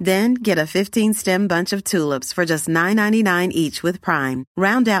candles. Then get a 15-stem bunch of tulips for just $9.99 each with Prime.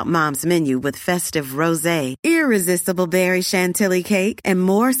 Round out Mom's menu with festive rosé, irresistible berry chantilly cake, and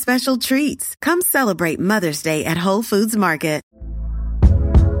more special treats. Come celebrate Mother's Day at Whole Foods Market.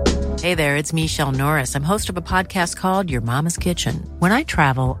 Hey there, it's Michelle Norris. I'm host of a podcast called Your Mama's Kitchen. When I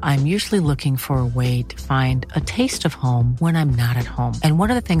travel, I'm usually looking for a way to find a taste of home when I'm not at home. And one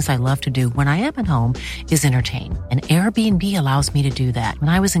of the things I love to do when I am at home is entertain. And Airbnb allows me to do that.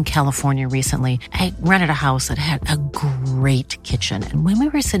 When I was in California recently, I rented a house that had a great kitchen. And when we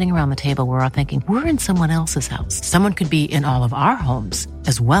were sitting around the table, we were all thinking, we're in someone else's house. Someone could be in all of our homes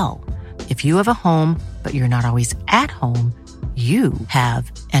as well. If you have a home, but you're not always at home, you have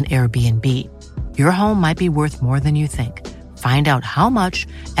an Airbnb. Your home might be worth more than you think. Find out how much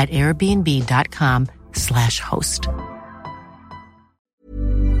at airbnb.com/host.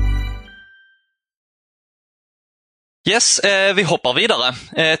 Yes, vi hoppar vidare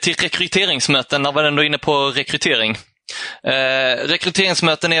till rekryteringsmöten när vi ändå är inne på rekrytering.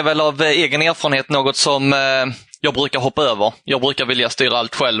 Rekryteringsmöten är väl av egen erfarenhet något som jag brukar hoppa över. Jag brukar vilja styra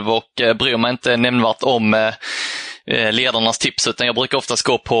allt själv och bryr mig inte nämnvärt om ledarnas tips, utan jag brukar oftast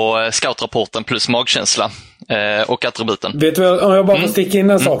gå på scoutrapporten plus magkänsla och attributen. Vet du, om jag bara får sticka in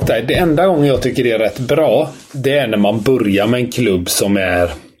en sak där. Det enda gången jag tycker det är rätt bra, det är när man börjar med en klubb som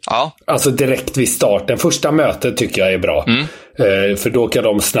är alltså direkt vid starten. Första mötet tycker jag är bra. För då kan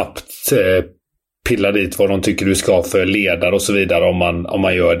de snabbt pilla dit vad de tycker du ska ha för ledare och så vidare om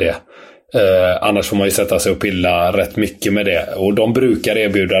man gör det. Annars får man ju sätta sig och pilla rätt mycket med det. Och de brukar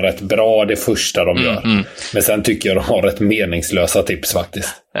erbjuda rätt bra det första de gör. Men sen tycker jag de har rätt meningslösa tips faktiskt.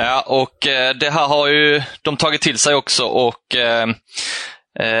 Ja, och det här har ju de tagit till sig också. Och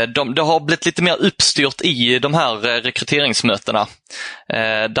det har blivit lite mer uppstyrt i de här rekryteringsmötena.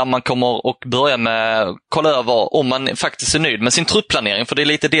 Där man kommer och börja med att kolla över om man faktiskt är nöjd med sin truppplanering. För det är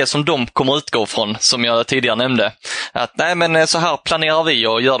lite det som de kommer utgå från, som jag tidigare nämnde. Att nej, men så här planerar vi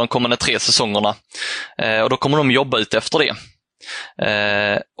och gör de kommande 3 säsongerna. Och då kommer de jobba ut efter det.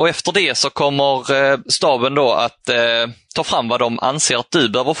 Och efter det så kommer staben då att ta fram vad de anser att du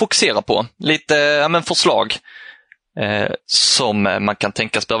behöver fokusera på. Lite förslag. Som man kan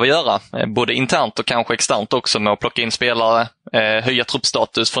tänkas behöva göra, både internt och kanske externt också, med att plocka in spelare, höja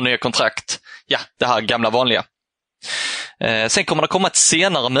truppstatus, få nya kontrakt, det här gamla vanliga. Sen kommer det komma ett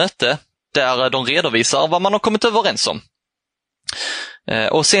senare möte där de redovisar vad man har kommit överens om.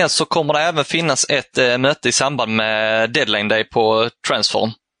 Och sen så kommer det även finnas ett möte i samband med deadline day på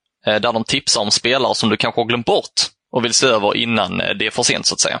transfer, där de tipsar om spelare som du kanske har glömt bort och vill se över innan det är för sent,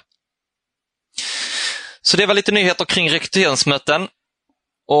 så att säga. Så det var lite nyheter kring rekryteringsmöten.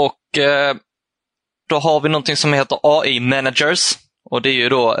 Och då har vi någonting som heter AI Managers. Och det är ju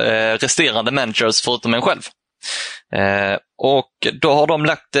då resterande managers förutom en själv. Och då har de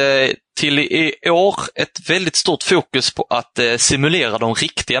lagt till i år ett väldigt stort fokus på att simulera de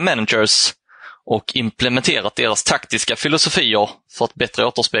riktiga managers och implementerat deras taktiska filosofier för att bättre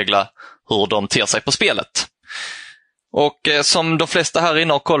återspegla hur de ter sig på spelet. Och som de flesta här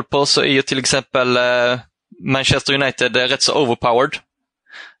inne har koll på så är ju till exempel Manchester United rätt så overpowered.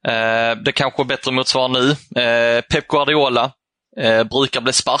 Det kanske bättre motsvarar nu. Pep Guardiola brukar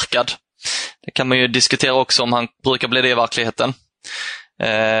bli sparkad. Det kan man ju diskutera också om han brukar bli det i verkligheten.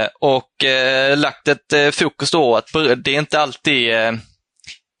 Och lagt ett fokus då att det är inte alltid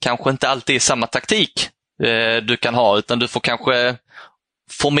kanske inte alltid samma taktik du kan ha, utan du får kanske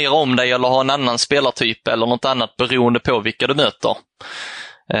formera om dig eller ha en annan spelartyp eller något annat beroende på vilka du möter.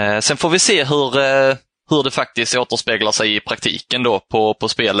 Sen får vi se hur det faktiskt återspeglar sig i praktiken då på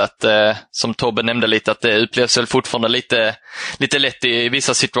spelet. Som Tobbe nämnde lite, att det upplevs väl fortfarande lite lätt i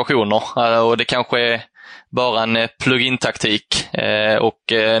vissa situationer. Och det kanske är bara en plug-in-taktik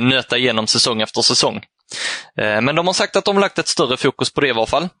och nöta igenom säsong efter säsong. Men de har sagt att de har lagt ett större fokus på det i alla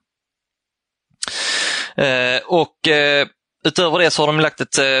fall. Och utöver det så har de lagt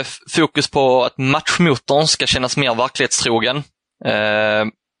ett fokus på att matchmotorn ska kännas mer verklighetstrogen.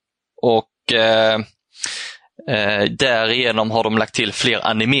 Och därigenom har de lagt till fler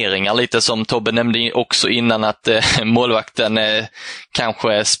animeringar, lite som Tobbe nämnde också innan, att målvakten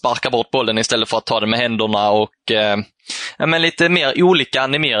kanske sparkar bort bollen istället för att ta den med händerna, och men lite mer olika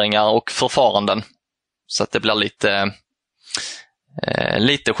animeringar och förfaranden, så att det blir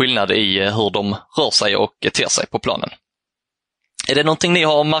lite skillnad i hur de rör sig och ter sig på planen. Är det någonting ni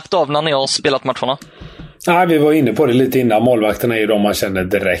har märkt av när ni har spelat matcherna? Nej, vi var inne på det lite innan. Målvakterna är ju de man känner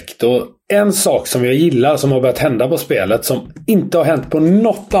direkt. Och en sak som jag gillar som har börjat hända på spelet, som inte har hänt på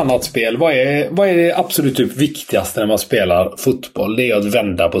något annat spel. Vad är det absolut typ viktigaste när man spelar fotboll? Det är att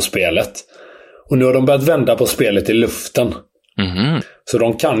vända på spelet. Och nu har de börjat vända på spelet i luften. Mm. Så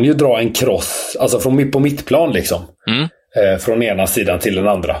de kan ju dra en cross, alltså på mittplan liksom. Från ena sidan till den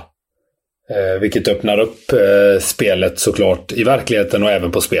andra. Vilket öppnar upp spelet såklart i verkligheten och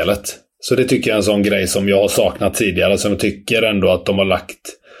även på spelet. Så det tycker jag är en sån grej som jag har saknat tidigare, som jag tycker ändå att de har lagt,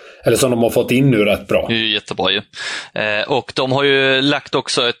 eller som de har fått in nu rätt bra. Det är ju jättebra ju. Och de har ju lagt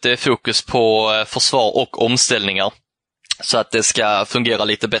också ett fokus på försvar och omställningar, så att det ska fungera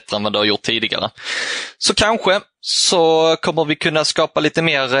lite bättre än vad det har gjort tidigare. Så kanske så kommer vi kunna skapa lite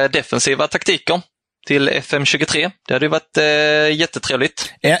mer defensiva taktiker till FM23. Det hade ju varit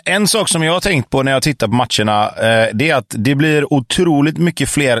jättetrevligt. En sak som jag har tänkt på när jag tittar på matcherna, det är att det blir otroligt mycket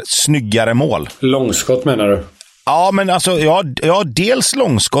fler snyggare mål. Långskott menar du? Ja, men alltså ja, dels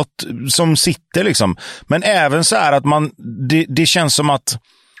långskott som sitter liksom, men även så här att det känns som att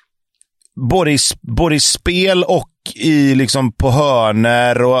både i spel och i liksom på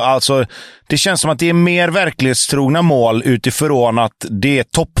hörner, och alltså det känns som att det är mer verklighetstrogna mål utifrån att det är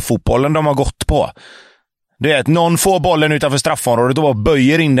toppfotbollen de har gått på. Det är att någon får bollen utanför straffområdet och bara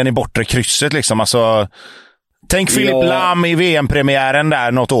böjer in den i bortre krysset liksom. Alltså, tänk Philipp Lahm i VM-premiären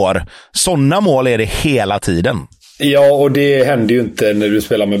där något år. Sådana mål är det hela tiden. Ja, och det händer ju inte när du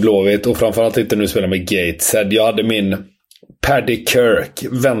spelar med Blåvitt, och framförallt inte när du spelar med Gateshead. Jag hade min Paddy Kirk,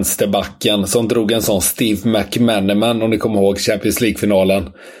 vänsterbacken, som drog en sån Steve McManaman, om ni kommer ihåg Champions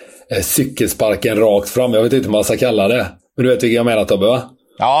League-finalen. Cykelsparken rakt fram. Jag vet inte hur man ska kalla det, men du vet vilka jag menar, Tobbe, va?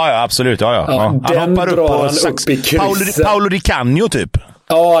 Ja, absolut. Ja. Han hoppar upp på upp i krysset. Paolo Di Canio typ.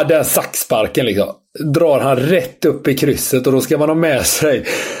 Ja, den saxsparken liksom. Drar han rätt upp i krysset, och då ska man ha med sig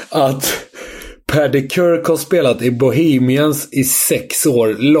att Paddy Kirk har spelat i Bohemians i 6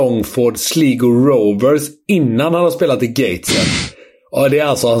 år, Longford Sligo Rovers, innan han har spelat i Gateshead. Ja, det är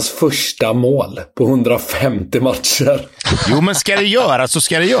alltså hans första mål på 150 matcher. Jo, men ska det göras så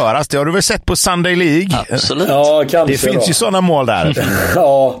ska det göras. Det har du väl sett på Sunday League? Absolut. Ja, kanske. Det finns ju sådana mål där.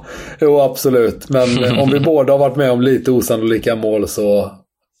 Ja, jo, absolut. Men om vi båda har varit med om lite osannolika mål, så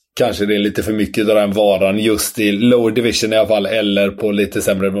kanske det är lite för mycket av den varan just i lower division i alla fall, eller på lite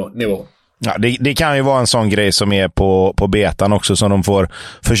sämre nivå. Ja, det kan ju vara en sån grej som är på betan också, som de får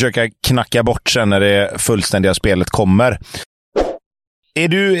försöka knacka bort sen när det fullständiga spelet kommer.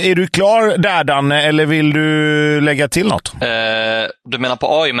 Är du klar där, Danne, eller vill du lägga till något? Du menar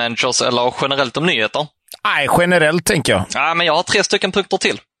på AI-managers eller generellt om nyheter? Nej, generellt tänker jag. Ja, men jag har 3 stycken punkter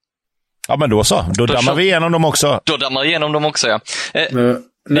till. Ja, men då så. Då dammar vi igenom dem också. Då dammar vi igenom dem också, ja.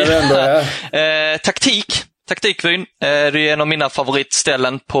 När det ändå är... Taktikvyn, det är en av mina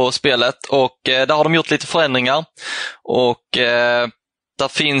favoritställen på spelet, och där har de gjort lite förändringar. Och där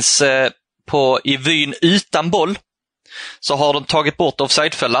finns i vyn utan boll så har de tagit bort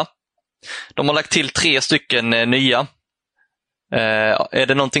offsidefälla. De har lagt till 3 stycken nya. Är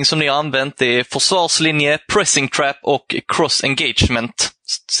det någonting som ni har använt? Det är försvarslinje, pressing trap och cross engagement.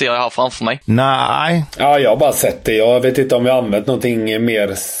 Ser jag här framför mig. Nej. Ja, jag har bara sett det. Jag vet inte om jag har använt någonting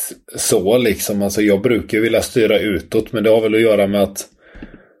mer så liksom. Alltså, jag brukar ju vilja styra utåt, men det har väl att göra med att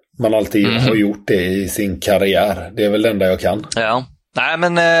man alltid har gjort det i sin karriär. Det är väl det enda jag kan. Ja. Nej,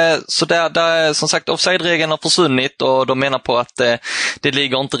 men så där som sagt, offside-regeln har försvunnit, och de menar på att det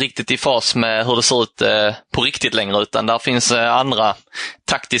ligger inte riktigt i fas med hur det ser ut på riktigt längre, utan där finns andra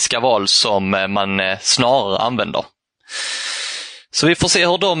taktiska val som man snarare använder. Så vi får se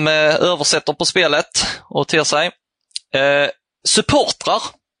hur de översätter på spelet och ter sig. Supportrar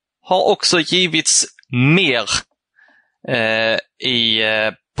har också givits mer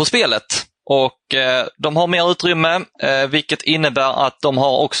på spelet. Och de har mer utrymme, vilket innebär att de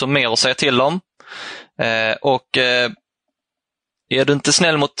har också mer att säga till om. Och är du inte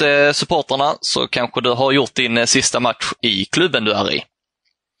snäll mot supportrarna, så kanske du har gjort din sista match i klubben du är i.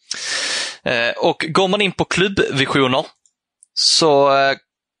 Och går man in på klubbvisioner så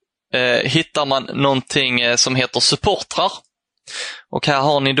hittar man någonting som heter supportrar. Och här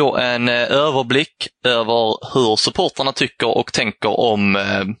har ni då en överblick över hur supportrarna tycker och tänker om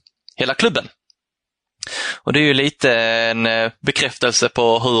hela klubben. Och det är ju lite en bekräftelse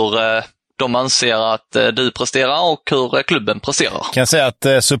på hur de anser att du presterar och hur klubben presterar. Jag kan säga att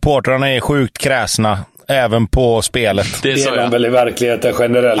supportrarna är sjukt kräsna även på spelet. Det är de väl i verkligheten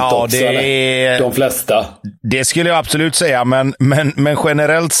generellt också, de flesta. Det skulle jag absolut säga, men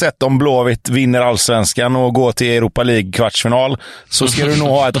generellt sett om Blåvitt vinner allsvenskan och går till Europa League kvartsfinal så ska du nog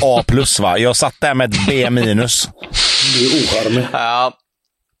ha ett A+, va? Jag satt där med ett B-. Du är ocharmig.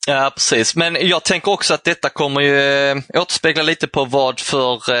 Ja, precis. Men jag tänker också att detta kommer ju återspegla lite på vad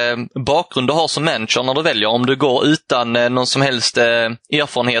för bakgrund du har som manager när du väljer. Om du går utan någon som helst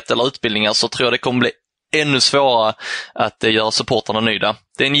erfarenhet eller utbildningar så tror jag det kommer bli ännu svårare att göra supportarna nöjda.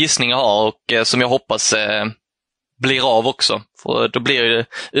 Det är en gissning jag har och som jag hoppas blir av också. För då blir ju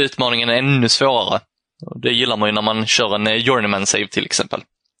utmaningen ännu svårare. Det gillar man ju när man kör en journeyman save till exempel.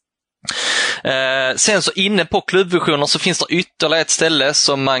 Sen så inne på klubbvisioner så finns det ytterligare ett ställe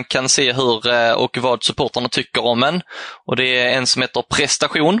som man kan se hur och vad supportarna tycker om en. Och det är en som heter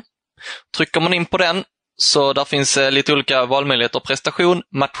prestation. Trycker man in på den så där finns lite olika valmöjligheter: prestation,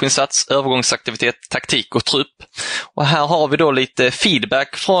 matchinsats, övergångsaktivitet, taktik och trupp. Och här har vi då lite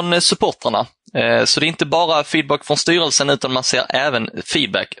feedback från supportrarna. Så det är inte bara feedback från styrelsen utan man ser även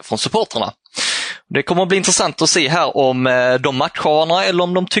feedback från supportrarna. Det kommer att bli intressant att se här om de matchar varandra eller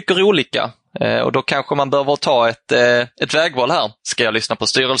om de tycker olika. Och då kanske man behöver ta ett vägval här. Ska jag lyssna på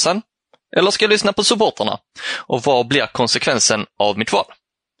styrelsen eller ska jag lyssna på supportrarna? Och vad blir konsekvensen av mitt val?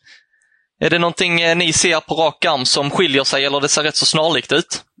 Är det någonting ni ser på rak arm som skiljer sig eller det ser rätt så snarlikt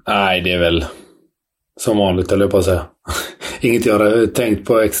ut? Nej, det är väl som vanligt, eller på att säga. Inget jag har tänkt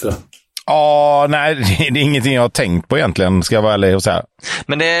på extra. Ja, nej, det är ingenting jag har tänkt på egentligen, ska jag vara ärlig och säga.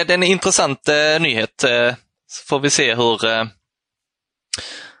 Men det är en intressant nyhet. Så får vi se hur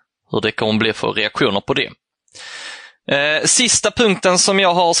det kommer bli för reaktioner på det. Sista punkten som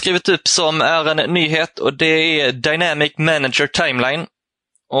jag har skrivit upp som är en nyhet, och det är Dynamic Manager Timeline.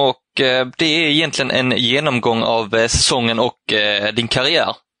 Och det är egentligen en genomgång av säsongen och din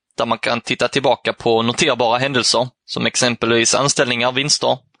karriär. Där man kan titta tillbaka på noterbara händelser som exempelvis anställningar,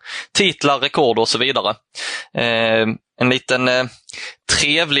 vinster, titlar, rekord och så vidare. En liten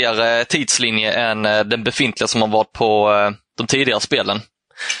trevligare tidslinje än den befintliga som har varit på de tidigare spelen.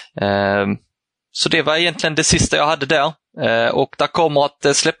 Så det var egentligen det sista jag hade där. Och där kommer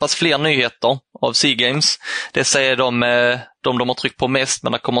att släppas fler nyheter av SEA Games. Det säger de har tryckt på mest,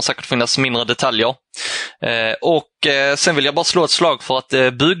 men det kommer säkert finnas mindre detaljer. Och sen vill jag bara slå ett slag för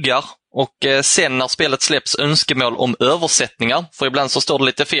att buggar och sen när spelet släpps önskemål om översättningar, för ibland så står det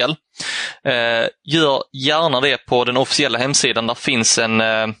lite fel. Gör gärna det på den officiella hemsidan. Där finns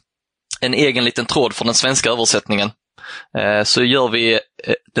en egen liten tråd för den svenska översättningen. Så gör vi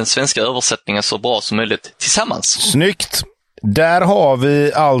den svenska översättningen så bra som möjligt tillsammans. Snyggt! Där har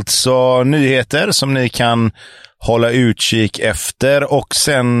vi alltså nyheter som ni kan hålla utkik efter och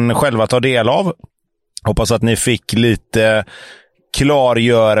sen själva ta del av. Hoppas att ni fick lite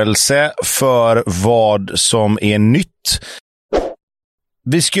klargörelse för vad som är nytt.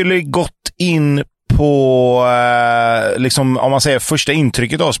 Vi skulle gått in på liksom, om man säger första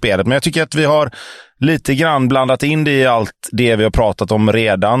intrycket av spelet, men jag tycker att vi har lite grann blandat in det i allt det vi har pratat om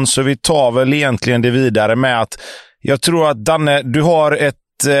redan, så vi tar väl egentligen det vidare med att jag tror att Danne, du har ett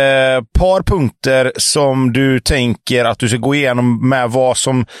par punkter som du tänker att du ska gå igenom med vad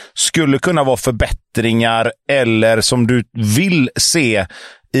som skulle kunna vara förbättringar eller som du vill se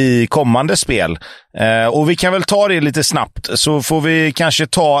i kommande spel. Och vi kan väl ta det lite snabbt, så får vi kanske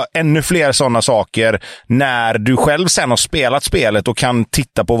ta ännu fler sådana saker när du själv sen har spelat spelet och kan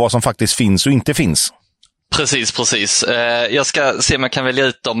titta på vad som faktiskt finns och inte finns. Precis. Jag ska se om jag kan välja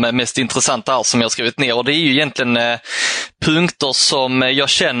ut de mest intressanta här som jag har skrivit ner. Och det är ju egentligen punkter som jag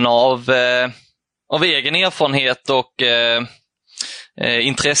känner av egen erfarenhet och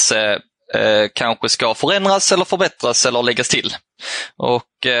intresse kanske ska förändras eller förbättras eller läggas till.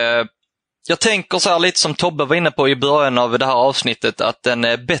 Och jag tänker så här lite som Tobbe var inne på i början av det här avsnittet, att en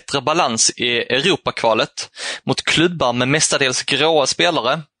bättre balans i Europakvalet mot klubbar med mestadels gråa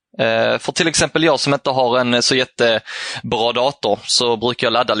spelare. För till exempel jag som inte har en så jättebra dator, så brukar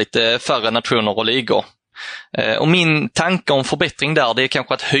jag ladda lite färre nationer och ligor. Och min tanke om förbättring där, det är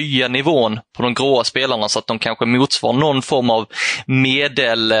kanske att höja nivån på de gråa spelarna så att de kanske motsvarar någon form av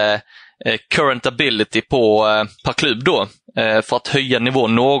medel current ability per klubb då. för att höja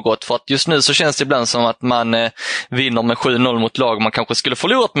nivån något. För att just nu så känns det ibland som att man vinner med 7-0 mot lag man kanske skulle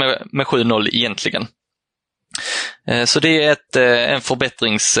förlorat med 7-0 egentligen. Så det är en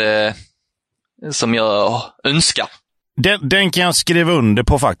förbättrings som jag önskar. Den kan jag skriva under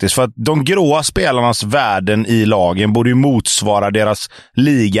på faktiskt, för att de gråa spelarnas värden i lagen borde ju motsvara deras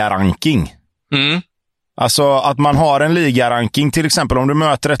ligaranking. Mm. Alltså att man har en ligaranking, till exempel om du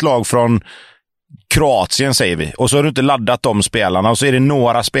möter ett lag från Kroatien säger vi, och så har du inte laddat de spelarna och så är det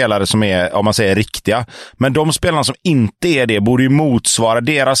några spelare som är, om man säger, riktiga. Men de spelarna som inte är det borde ju motsvara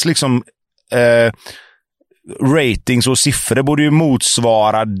deras liksom ratings och siffror borde ju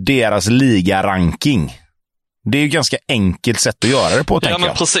motsvara deras ligaranking. Det är ju ganska enkelt sätt att göra det på, tänker jag. Ja,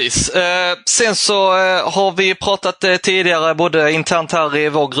 men precis. Sen så har vi pratat tidigare, både internt här i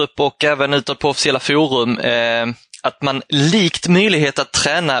vår grupp och även utåt på officiella forum, att man likt möjlighet att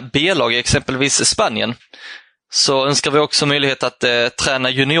träna B-lag i exempelvis Spanien, så önskar vi också möjlighet att träna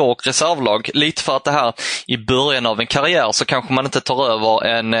junior- och reservlag. Lite för att det här i början av en karriär så kanske man inte tar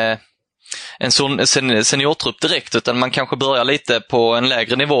över en seniortrupp direkt, utan man kanske börjar lite på en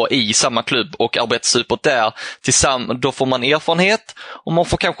lägre nivå i samma klubb och arbetar uppåt där. Då får man erfarenhet och man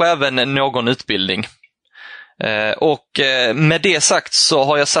får kanske även någon utbildning. Och med det sagt så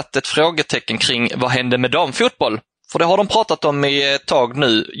har jag satt ett frågetecken kring vad hände med damfotboll. För det har de pratat om i ett tag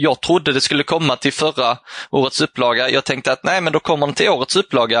nu. Jag trodde det skulle komma till förra årets upplaga. Jag tänkte att nej, men då kommer den till årets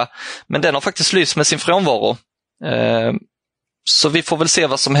upplaga. Men den har faktiskt lyst med sin frånvaro. Så vi får väl se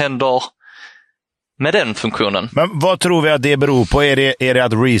vad som händer med den funktionen. Men vad tror vi att det beror på? Är det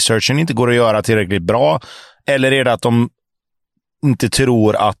att researchen inte går att göra tillräckligt bra? Eller är det att de inte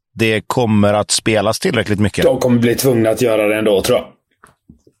tror att det kommer att spelas tillräckligt mycket? De kommer bli tvungna att göra det ändå, tror jag.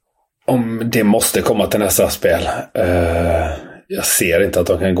 Om det måste komma till nästa spel. Jag ser inte att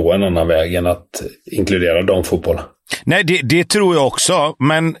de kan gå en annan väg än att inkludera damfotboll. Nej, det tror jag också.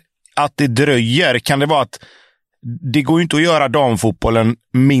 Men att det dröjer, kan det vara att det går ju inte att göra damfotbollen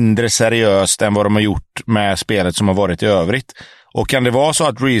mindre seriöst än vad de har gjort med spelet som har varit i övrigt. Och kan det vara så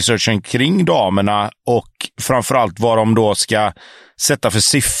att researchen kring damerna och framförallt vad de då ska sätta för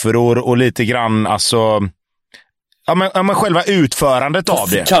siffror och lite grann, alltså men själva utförandet av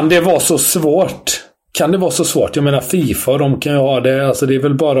det. Kan det vara så svårt? Jag menar FIFA, de kan ju ha det. Alltså det är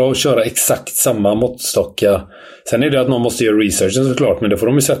väl bara att köra exakt samma måttstocka. Sen är det att någon måste göra researchen såklart, men det får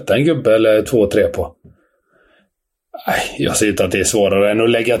de ju sätta en gubbe eller 2-3 på. Nej, jag ser inte att det är svårare än att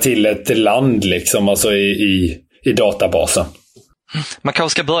lägga till ett land liksom, alltså i databasen. Man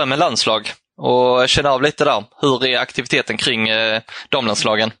kanske ska börja med landslag och känna av lite där. Hur är aktiviteten kring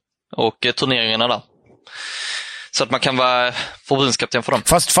damlandslagen och turneringarna där? Så att man kan vara förbundskapten för dem.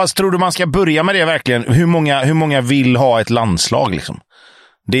 Fast tror du man ska börja med det verkligen? Hur många vill ha ett landslag liksom?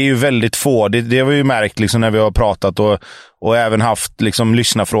 Det är ju väldigt få. Det har vi ju märkt liksom när vi har pratat och även haft liksom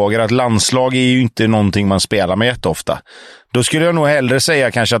lyssnarfrågor, att landslag är ju inte någonting man spelar med jätteofta. Då skulle jag nog hellre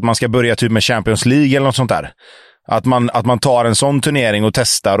säga kanske att man ska börja typ med Champions League eller något sånt där. Att man tar en sån turnering och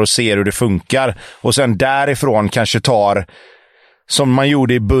testar och ser hur det funkar. Och sen därifrån kanske tar, som man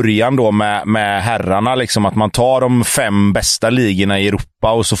gjorde i början då med herrarna, liksom, att man tar de 5 bästa ligorna i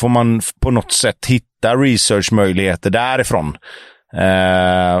Europa och så får man på något sätt hitta researchmöjligheter därifrån.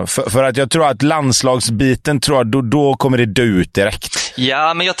 För att jag tror att landslagsbiten, då kommer det dö ut direkt.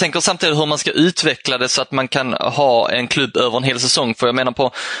 Ja, men jag tänker samtidigt hur man ska utveckla det så att man kan ha en klubb över en hel säsong. För jag menar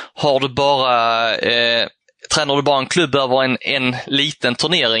på, tränar du bara en klubb över en liten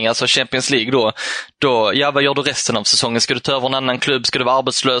turnering, alltså Champions League då, ja, vad gör du resten av säsongen? Ska du ta över en annan klubb? Ska du vara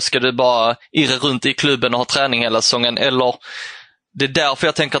arbetslös? Ska du bara irra runt i klubben och ha träning hela säsongen? Eller det är därför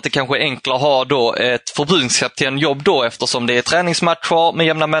jag tänker att det kanske är enklare att ha då ett förbundskaptenjobb då, eftersom det är träningsmatcher med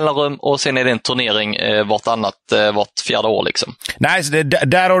jämna mellanrum och sen är det en turnering vart 4:e år liksom. Nej,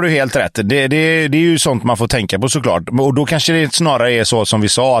 där har du helt rätt. Det är ju sånt man får tänka på såklart. Och då kanske det snarare är så som vi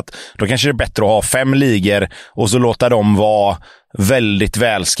sa, att då kanske det är bättre att ha 5 ligor och så låta dem vara väldigt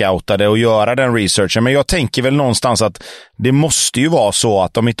välscoutade och göra den researchen. Men jag tänker väl någonstans att det måste ju vara så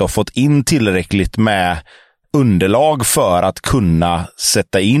att de inte har fått in tillräckligt med underlag för att kunna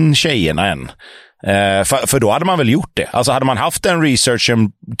sätta in tjejerna än. För då hade man väl gjort det. Alltså hade man haft den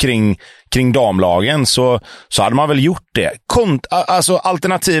researchen kring damlagen så hade man väl gjort det. Alltså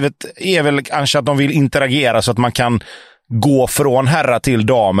alternativet är väl kanske att de vill interagera så att man kan gå från herrar till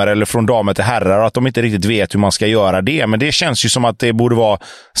damer eller från damer till herrar, och att de inte riktigt vet hur man ska göra det. Men det känns ju som att det borde vara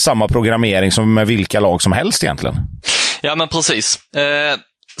samma programmering som med vilka lag som helst egentligen. Ja, men precis.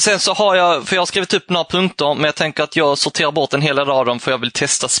 Sen så har jag skrivit upp några punkter, men jag tänker att jag sorterar bort en hel del av dem för jag vill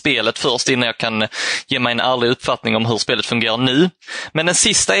testa spelet först innan jag kan ge mig en ärlig uppfattning om hur spelet fungerar nu. Men den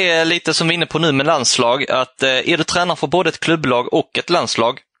sista är lite som vi är inne på nu med landslag, att är du tränare för både ett klubblag och ett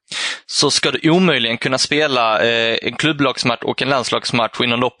landslag så ska du omöjligen kunna spela en klubblagsmatch och en landslagsmatch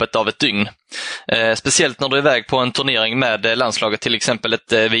inom loppet av ett dygn. Speciellt när du är iväg på en turnering med landslaget, till exempel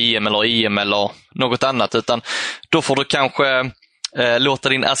ett VM eller EM eller något annat, utan då får du kanske låta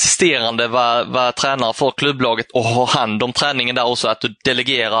din assisterande vara tränare för klubblaget och ha hand om träningen där också, att du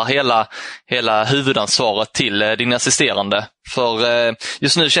delegerar hela huvudansvaret till din assisterande. För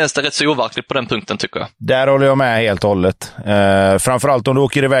just nu känns det rätt så overkligt på den punkten, tycker jag. Där håller jag med helt och hållet. Framförallt om du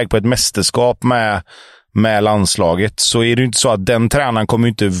åker iväg på ett mästerskap med landslaget, så är det inte så att den tränaren kommer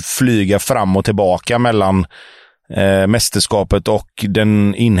inte flyga fram och tillbaka mellan mästerskapet och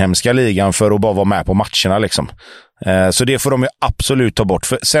den inhemska ligan för att bara vara med på matcherna liksom. Så det får de ju absolut ta bort.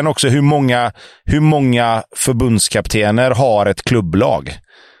 Sen också hur många förbundskaptener har ett klubblag?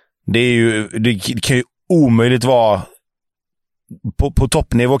 Det kan ju omöjligt vara på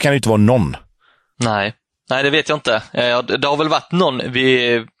toppnivå, kan det inte vara någon. Nej, det vet jag inte. Det har väl varit någon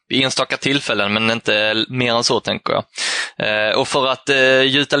vid enstaka tillfällen, men inte mer än så, tänker jag. Och för att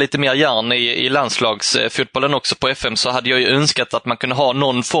gjuta lite mer järn i landslagsfotbollen också på FM, så hade jag ju önskat att man kunde ha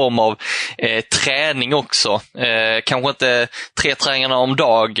någon form av träning också. Kanske inte 3 träningar om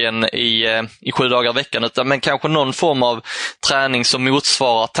dagen i 7 dagar i veckan, utan men kanske någon form av träning som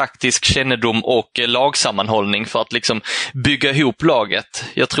motsvarar taktisk kännedom och lagsammanhållning för att liksom bygga ihop laget.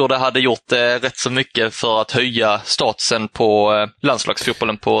 Jag tror det hade gjort rätt så mycket för att höja statusen på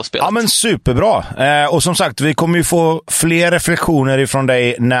landslagsfotbollen på spelet. Ja, men superbra. Och som sagt, vi kommer ju få fler reflektioner ifrån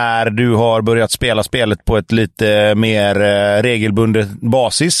dig när du har börjat spela spelet på ett lite mer regelbundet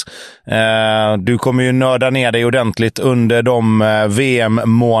basis. Du kommer ju nörda ner dig ordentligt under de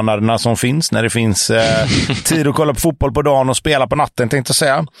VM-månaderna som finns, när det finns tid att kolla på fotboll på dagen och spela på natten, tänkte jag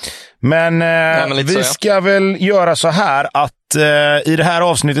säga. Men vi ska väl göra så här att i det här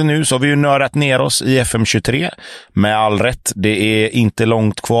avsnittet nu så har vi ju nördat ner oss i FM23 med all rätt. Det är inte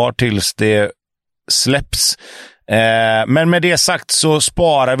långt kvar tills det släpps. Men med det sagt så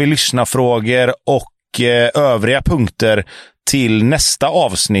sparar vi lyssnarfrågor och övriga punkter till nästa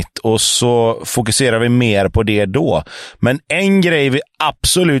avsnitt, och så fokuserar vi mer på det då. Men en grej vi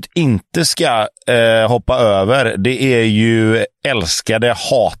absolut inte ska hoppa över, det är ju älskade,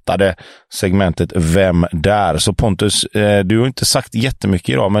 hatade segmentet Vem där? Så Pontus, du har inte sagt jättemycket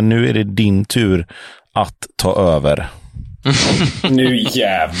idag, men nu är det din tur att ta över. Nu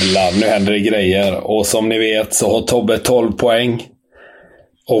jävlar, nu händer det grejer. Och som ni vet så har Tobbe 12 poäng.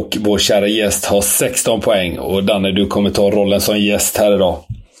 Och vår kära gäst har 16 poäng. Och Danne, du kommer ta rollen som gäst här idag.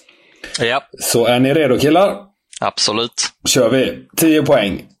 Ja. Så är ni redo, killar? Absolut. Kör vi. 10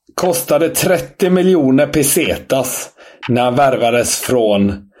 poäng. Kostade 30 miljoner pesetas när han värvades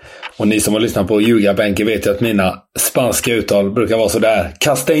från... Och ni som har lyssnat på Ljugarbänken vet ju att mina spanska uttal brukar vara sådär.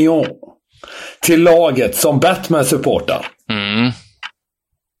 Castellón. Till laget som Batman-supportar. Mm.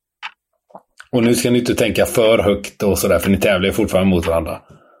 Och nu ska ni inte tänka för högt och sådär, för ni tävlar fortfarande mot varandra.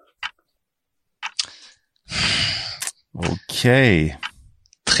 Okej.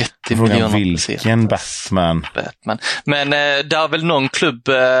 30 miljoner. Vilken Batman? Men det är väl någon klubb...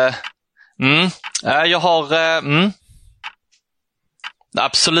 jag har...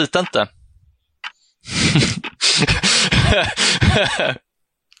 Absolut inte.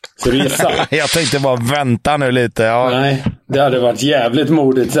 Så du gissar? Jag tänkte bara vänta nu lite. Ja. Nej, det hade varit jävligt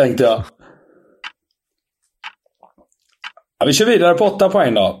modigt, tänkte jag. Ja, vi kör vidare på 8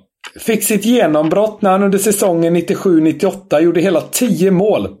 poäng då. Fick sitt genombrott när han under säsongen 97-98 gjorde hela 10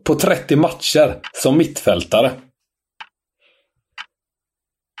 mål på 30 matcher som mittfältare.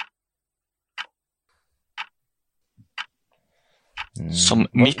 Som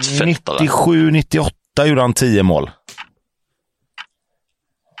mittfältare? 97-98 gjorde han 10 mål.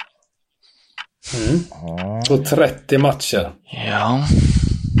 På 30 matcher. Ja.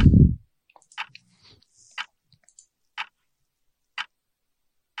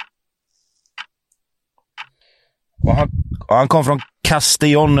 Och han kom från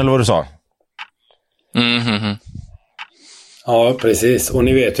Castellón, eller vad du sa? Ja, precis. Och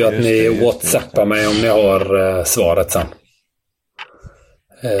ni vet ju att ni whatsappar mig om ni har svaret sen.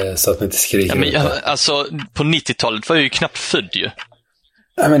 Så att ni inte skriker. Ja, men alltså, på 90-talet var jag ju knappt född ju.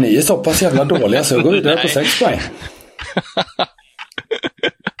 Nej, men ni är så pass jävla dåliga så jag går vidare på 6 poäng.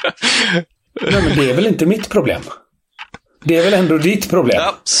 Nej, men det är väl inte mitt problem. Det är väl ändå ditt problem.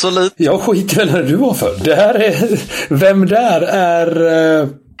 Absolut. Jag skiter väl när du var född. Det här är... Vem där är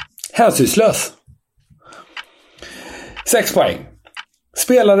hänsynslös. 6 poäng.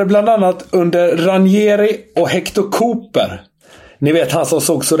 Spelade bland annat under Ranieri och Hector Cooper. Ni vet han som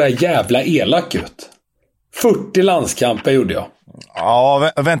såg så där jävla elak ut. 40 landskamper gjorde jag.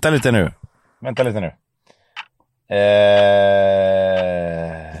 Ja, vänta lite nu.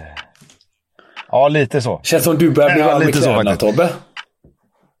 Ja, lite så. Känns som du börjar bli varm i kläderna, Tobbe.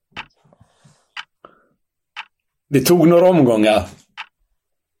 Det tog några omgångar.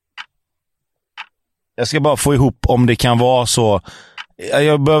 Jag ska bara få ihop om det kan vara så.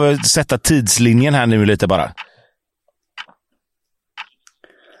 Jag behöver sätta tidslinjen här nu lite bara.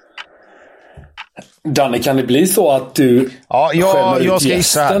 Danne, kan det bli så att du skämmer ut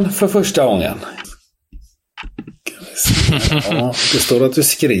gästen för första gången? Ja, det står att du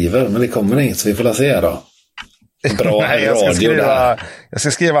skriver, men det kommer inget, så vi får se då. Bra. Nej, jag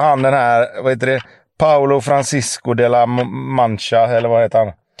ska skriva han den här, vad heter det? Paolo Francisco de la Mancha, eller vad heter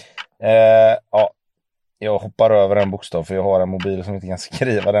han? Ja, jag hoppar över en bokstav för jag har en mobil som inte kan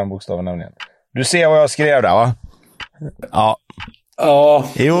skriva den bokstaven nämligen. Du ser vad jag skrev där, va? Ja. Ja.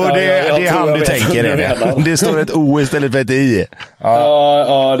 Jo, det är han du tänker det. Det står ett O istället för ett I.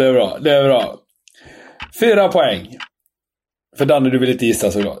 Ja, det är bra. 4 poäng. För Danne, du vill inte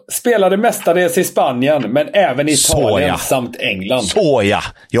gissa såklart. Spelade mestadels i Spanien, men även i Italien samt England. Ja.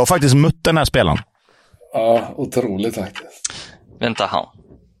 Jag har faktiskt mött den här spelaren. Ja, otroligt faktiskt. Vänta han.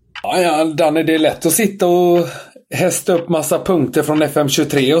 Ja, Danne, det är lätt att sitta och hästa upp massa punkter från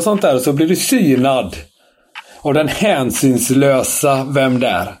FM23 och sånt där, och så blir du synad. Och den hänsynslösa vem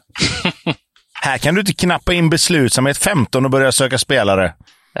där? Här kan du inte knappa in beslutsamhet 15 och börja söka spelare.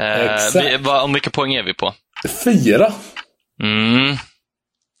 Hur mycket poäng är vi på? 4.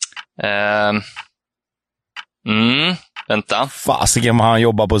 Vänta. Fasiken vad han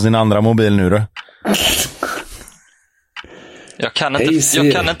jobbar på sin andra mobil nu då. Jag kan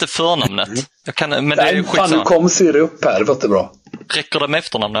inte förnamnet. Men det är ju skitsamma. Nu kom Siri upp här, det var inte bra. Räcker det med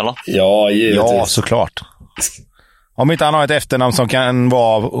efternamn eller? Ja, givetvis. Ja, såklart. Om inte han har ett efternamn som kan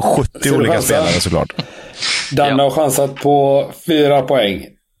vara 70 olika spelare, såklart. Danne har chansat på 4 poäng.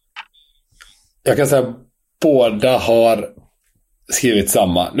 Jag kan säga att båda har skrivit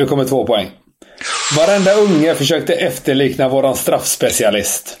samma. Nu kommer 2 poäng. Varenda unge försökte efterlikna våran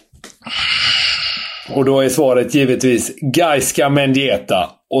straffspecialist. Och då är svaret givetvis Gaisca Mendieta.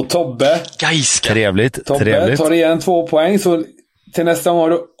 Och Tobbe... Gaisca. Trevligt. Tar igen 2 poäng. Så till nästa gång har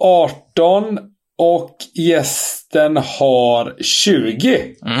du 18. Och gästen har 20.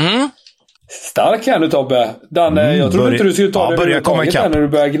 Stark här nu, Tobbe. Danne, jag trodde inte du skulle ta det överhuvudtaget när du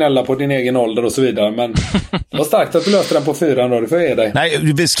börjar gnälla på din egen ålder och så vidare. Men det var starkt att du löste den på 4 då. Det får jag ge dig.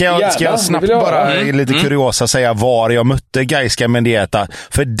 Nej, ska jag snabbt bara lite kuriosa säga var jag mötte Gaisca Mendieta.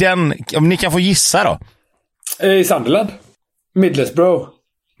 För den, om ni kan få gissa då. I Sunderland. Middlesbrough.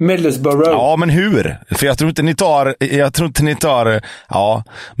 Ja, men hur? För jag tror inte ni tar... Ja,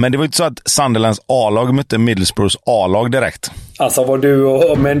 men det var ju inte så att Sunderlands A-lag mötte Middlesbroughs A-lag direkt. Alltså var du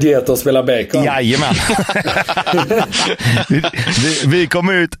och Mendieta och spelade bacon? Jajamän. vi kom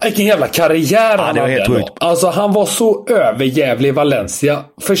ut... Vilken jävla karriär han det var helt sjukt. Alltså han var så överjävlig i Valencia.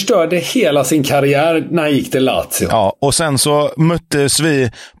 Förstörde hela sin karriär när han gick till Lazio. Ja, och sen så möttes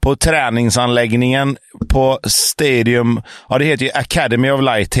vi på träningsanläggningen på Stadium. Ja, det heter ju Academy of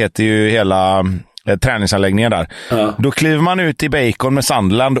Light, heter ju hela träningsanläggningen där. Ja. Då kliver man ut i Bacon med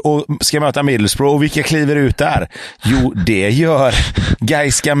Sunderland och ska möta Middlesbrough. Och vilka kliver ut där? Jo, det gör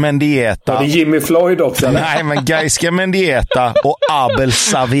Gaisca Mendieta. Ja, det är Jimmy Floyd också, eller? Nej, men Gaisca Mendieta och Abel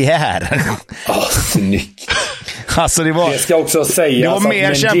Xavier. Snyggt. Alltså det ska också sägas, det var mer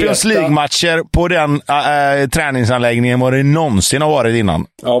Mendieta... Champions League-matcher på den träningsanläggningen vad det någonsin har varit innan.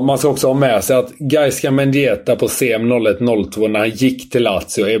 Ja, man ska också ha med sig att Gaisca Mendieta på CM 01-02 när han gick till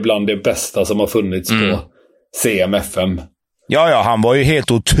Lazio är bland det bästa som har funnits på CMFM. Ja, han var ju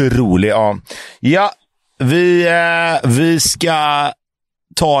helt otrolig. Ja, vi ska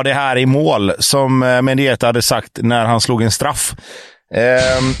ta det här i mål som Mendieta hade sagt när han slog en straff.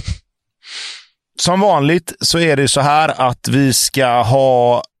 Som vanligt så är det så här att vi ska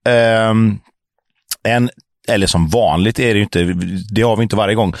ha eller som vanligt är det ju inte, det har vi inte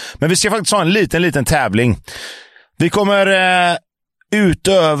varje gång. Men vi ska faktiskt ha en liten tävling. Vi kommer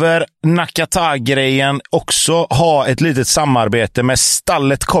utöver Nakata-grejen också ha ett litet samarbete med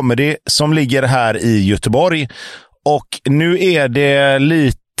Stallet Comedy som ligger här i Göteborg. Och nu är det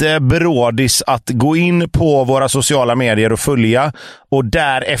lite brådis att gå in på våra sociala medier och följa och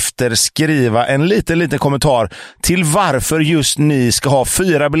därefter skriva en liten kommentar till varför just ni ska ha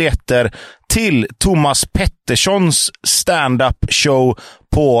 4 biljetter till Thomas Petterssons stand-up show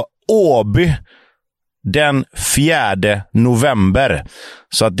på Åby den 4 november.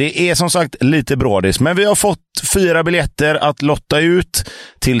 Så att det är som sagt lite brådis. Men vi har fått 4 biljetter att lotta ut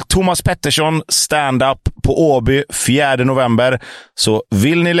till Thomas Pettersson stand-up på Åby 4 november. Så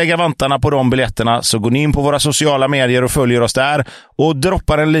vill ni lägga vantarna på de biljetterna så går ni in på våra sociala medier och följer oss där. Och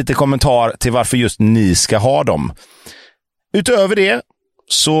droppar en liten kommentar till varför just ni ska ha dem. Utöver det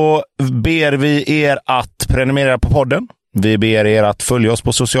så ber vi er att prenumerera på podden. Vi ber er att följa oss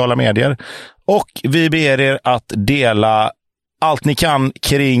på sociala medier. Och vi ber er att dela allt ni kan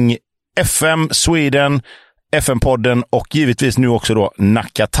kring FM Sweden, FM-podden och givetvis nu också då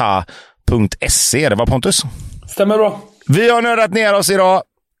nakata.se. Det var Pontus. Stämmer bra. Vi har nördat ner oss idag.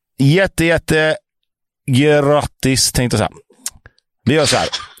 Jätte grattis tänkte jag säga. Vi gör så här.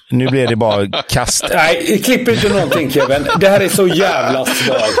 Nu blir det bara kast. Nej, klipper inte någonting Kevin. Det här är så jävla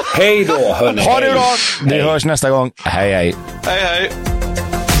svagt. Hej då hörni. Ha det bra. Vi hörs nästa gång. Hej hej. Hej hej.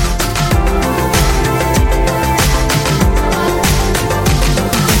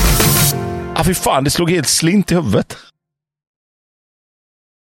 Ah, fy fan, det slog helt slint i huvudet.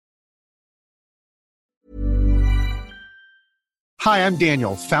 Hi, I'm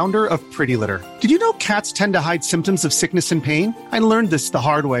Daniel, founder of Pretty Litter. Did you know cats tend to hide symptoms of sickness and pain? I learned this the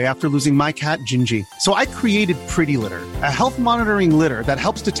hard way after losing my cat, Gingy. So I created Pretty Litter, a health monitoring litter that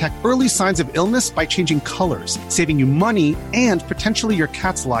helps detect early signs of illness by changing colors, saving you money and potentially your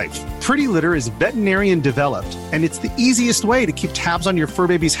cat's life. Pretty Litter is veterinarian developed, and it's the easiest way to keep tabs on your fur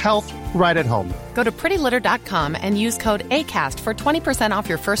baby's health right at home. Go to prettylitter.com and use code ACAST for 20% off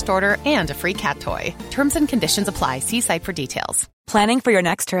your first order and a free cat toy. Terms and conditions apply. See site for details. Planning for your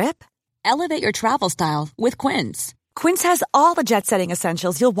next trip? Elevate your travel style with Quince. Quince has all the jet-setting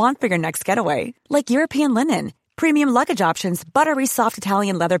essentials you'll want for your next getaway, like European linen, premium luggage options, buttery soft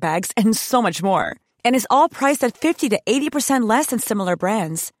Italian leather bags, and so much more. And is all priced at 50 to 80% less than similar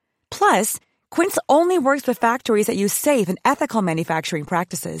brands. Plus, Quince only works with factories that use safe and ethical manufacturing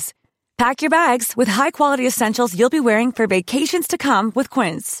practices. Pack your bags with high-quality essentials you'll be wearing for vacations to come with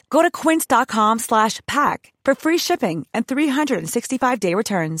Quince. Go to quince.com/pack for free shipping and 365-day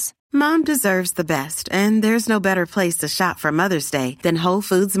returns. Mom deserves the best, and there's no better place to shop for Mother's Day than Whole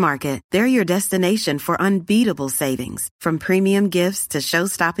Foods Market. They're your destination for unbeatable savings, from premium gifts to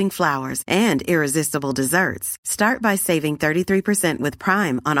show-stopping flowers and irresistible desserts. Start by saving 33% with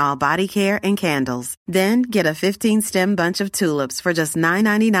Prime on all body care and candles. Then get a 15-stem bunch of tulips for just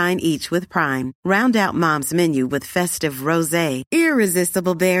 $9.99 each with Prime. Round out Mom's menu with festive rosé,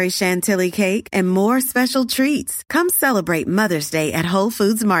 irresistible berry chantilly cake, and more special treats. Come celebrate Mother's Day at Whole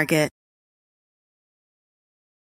Foods Market.